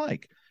somebody you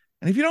like.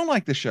 And if you don't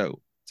like the show,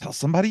 tell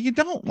somebody you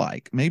don't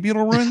like. Maybe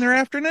it'll ruin their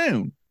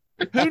afternoon.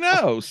 Who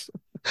knows?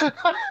 I'll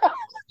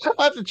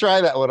have to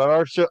try that one on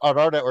our show. On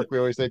our network, we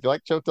always say, if you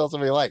like the show, tell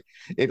somebody you like.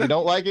 If you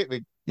don't like it,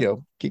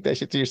 keep that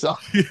shit to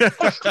yourself.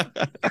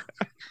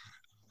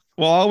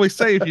 Well, I always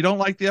say, if you don't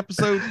like the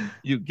episode,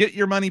 you get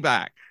your money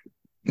back.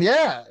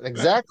 Yeah,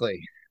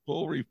 exactly.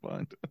 Full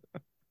refund.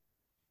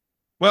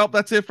 Well,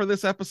 that's it for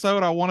this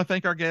episode. I want to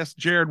thank our guest,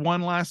 Jared,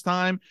 one last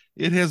time.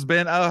 It has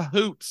been a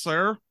hoot,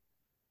 sir.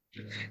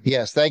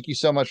 Yes, thank you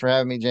so much for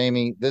having me,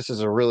 Jamie. This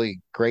is a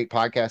really great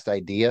podcast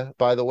idea,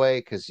 by the way,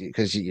 because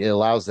it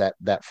allows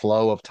that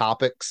flow of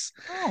topics,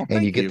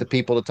 and you get the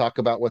people to talk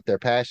about what they're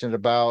passionate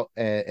about,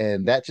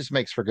 and that just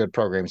makes for good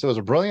programming. So it was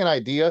a brilliant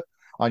idea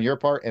on your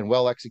part and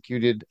well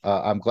executed.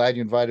 I'm glad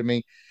you invited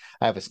me.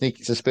 I have a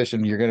sneaky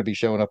suspicion you're going to be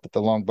showing up at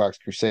the Longbox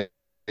Crusade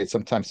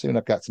sometime soon.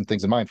 I've got some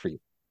things in mind for you.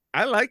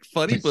 I like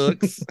funny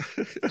books.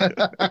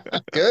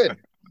 Good.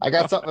 I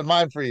got something in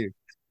mind for you.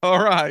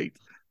 All right.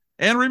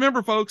 And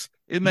remember, folks,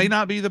 it may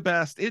not be the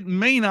best. It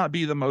may not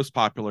be the most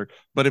popular,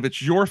 but if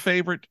it's your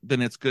favorite,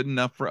 then it's good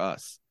enough for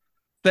us.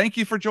 Thank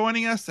you for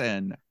joining us,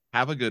 and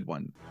have a good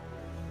one.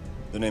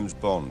 The name's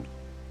Bond.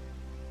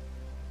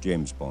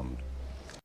 James Bond.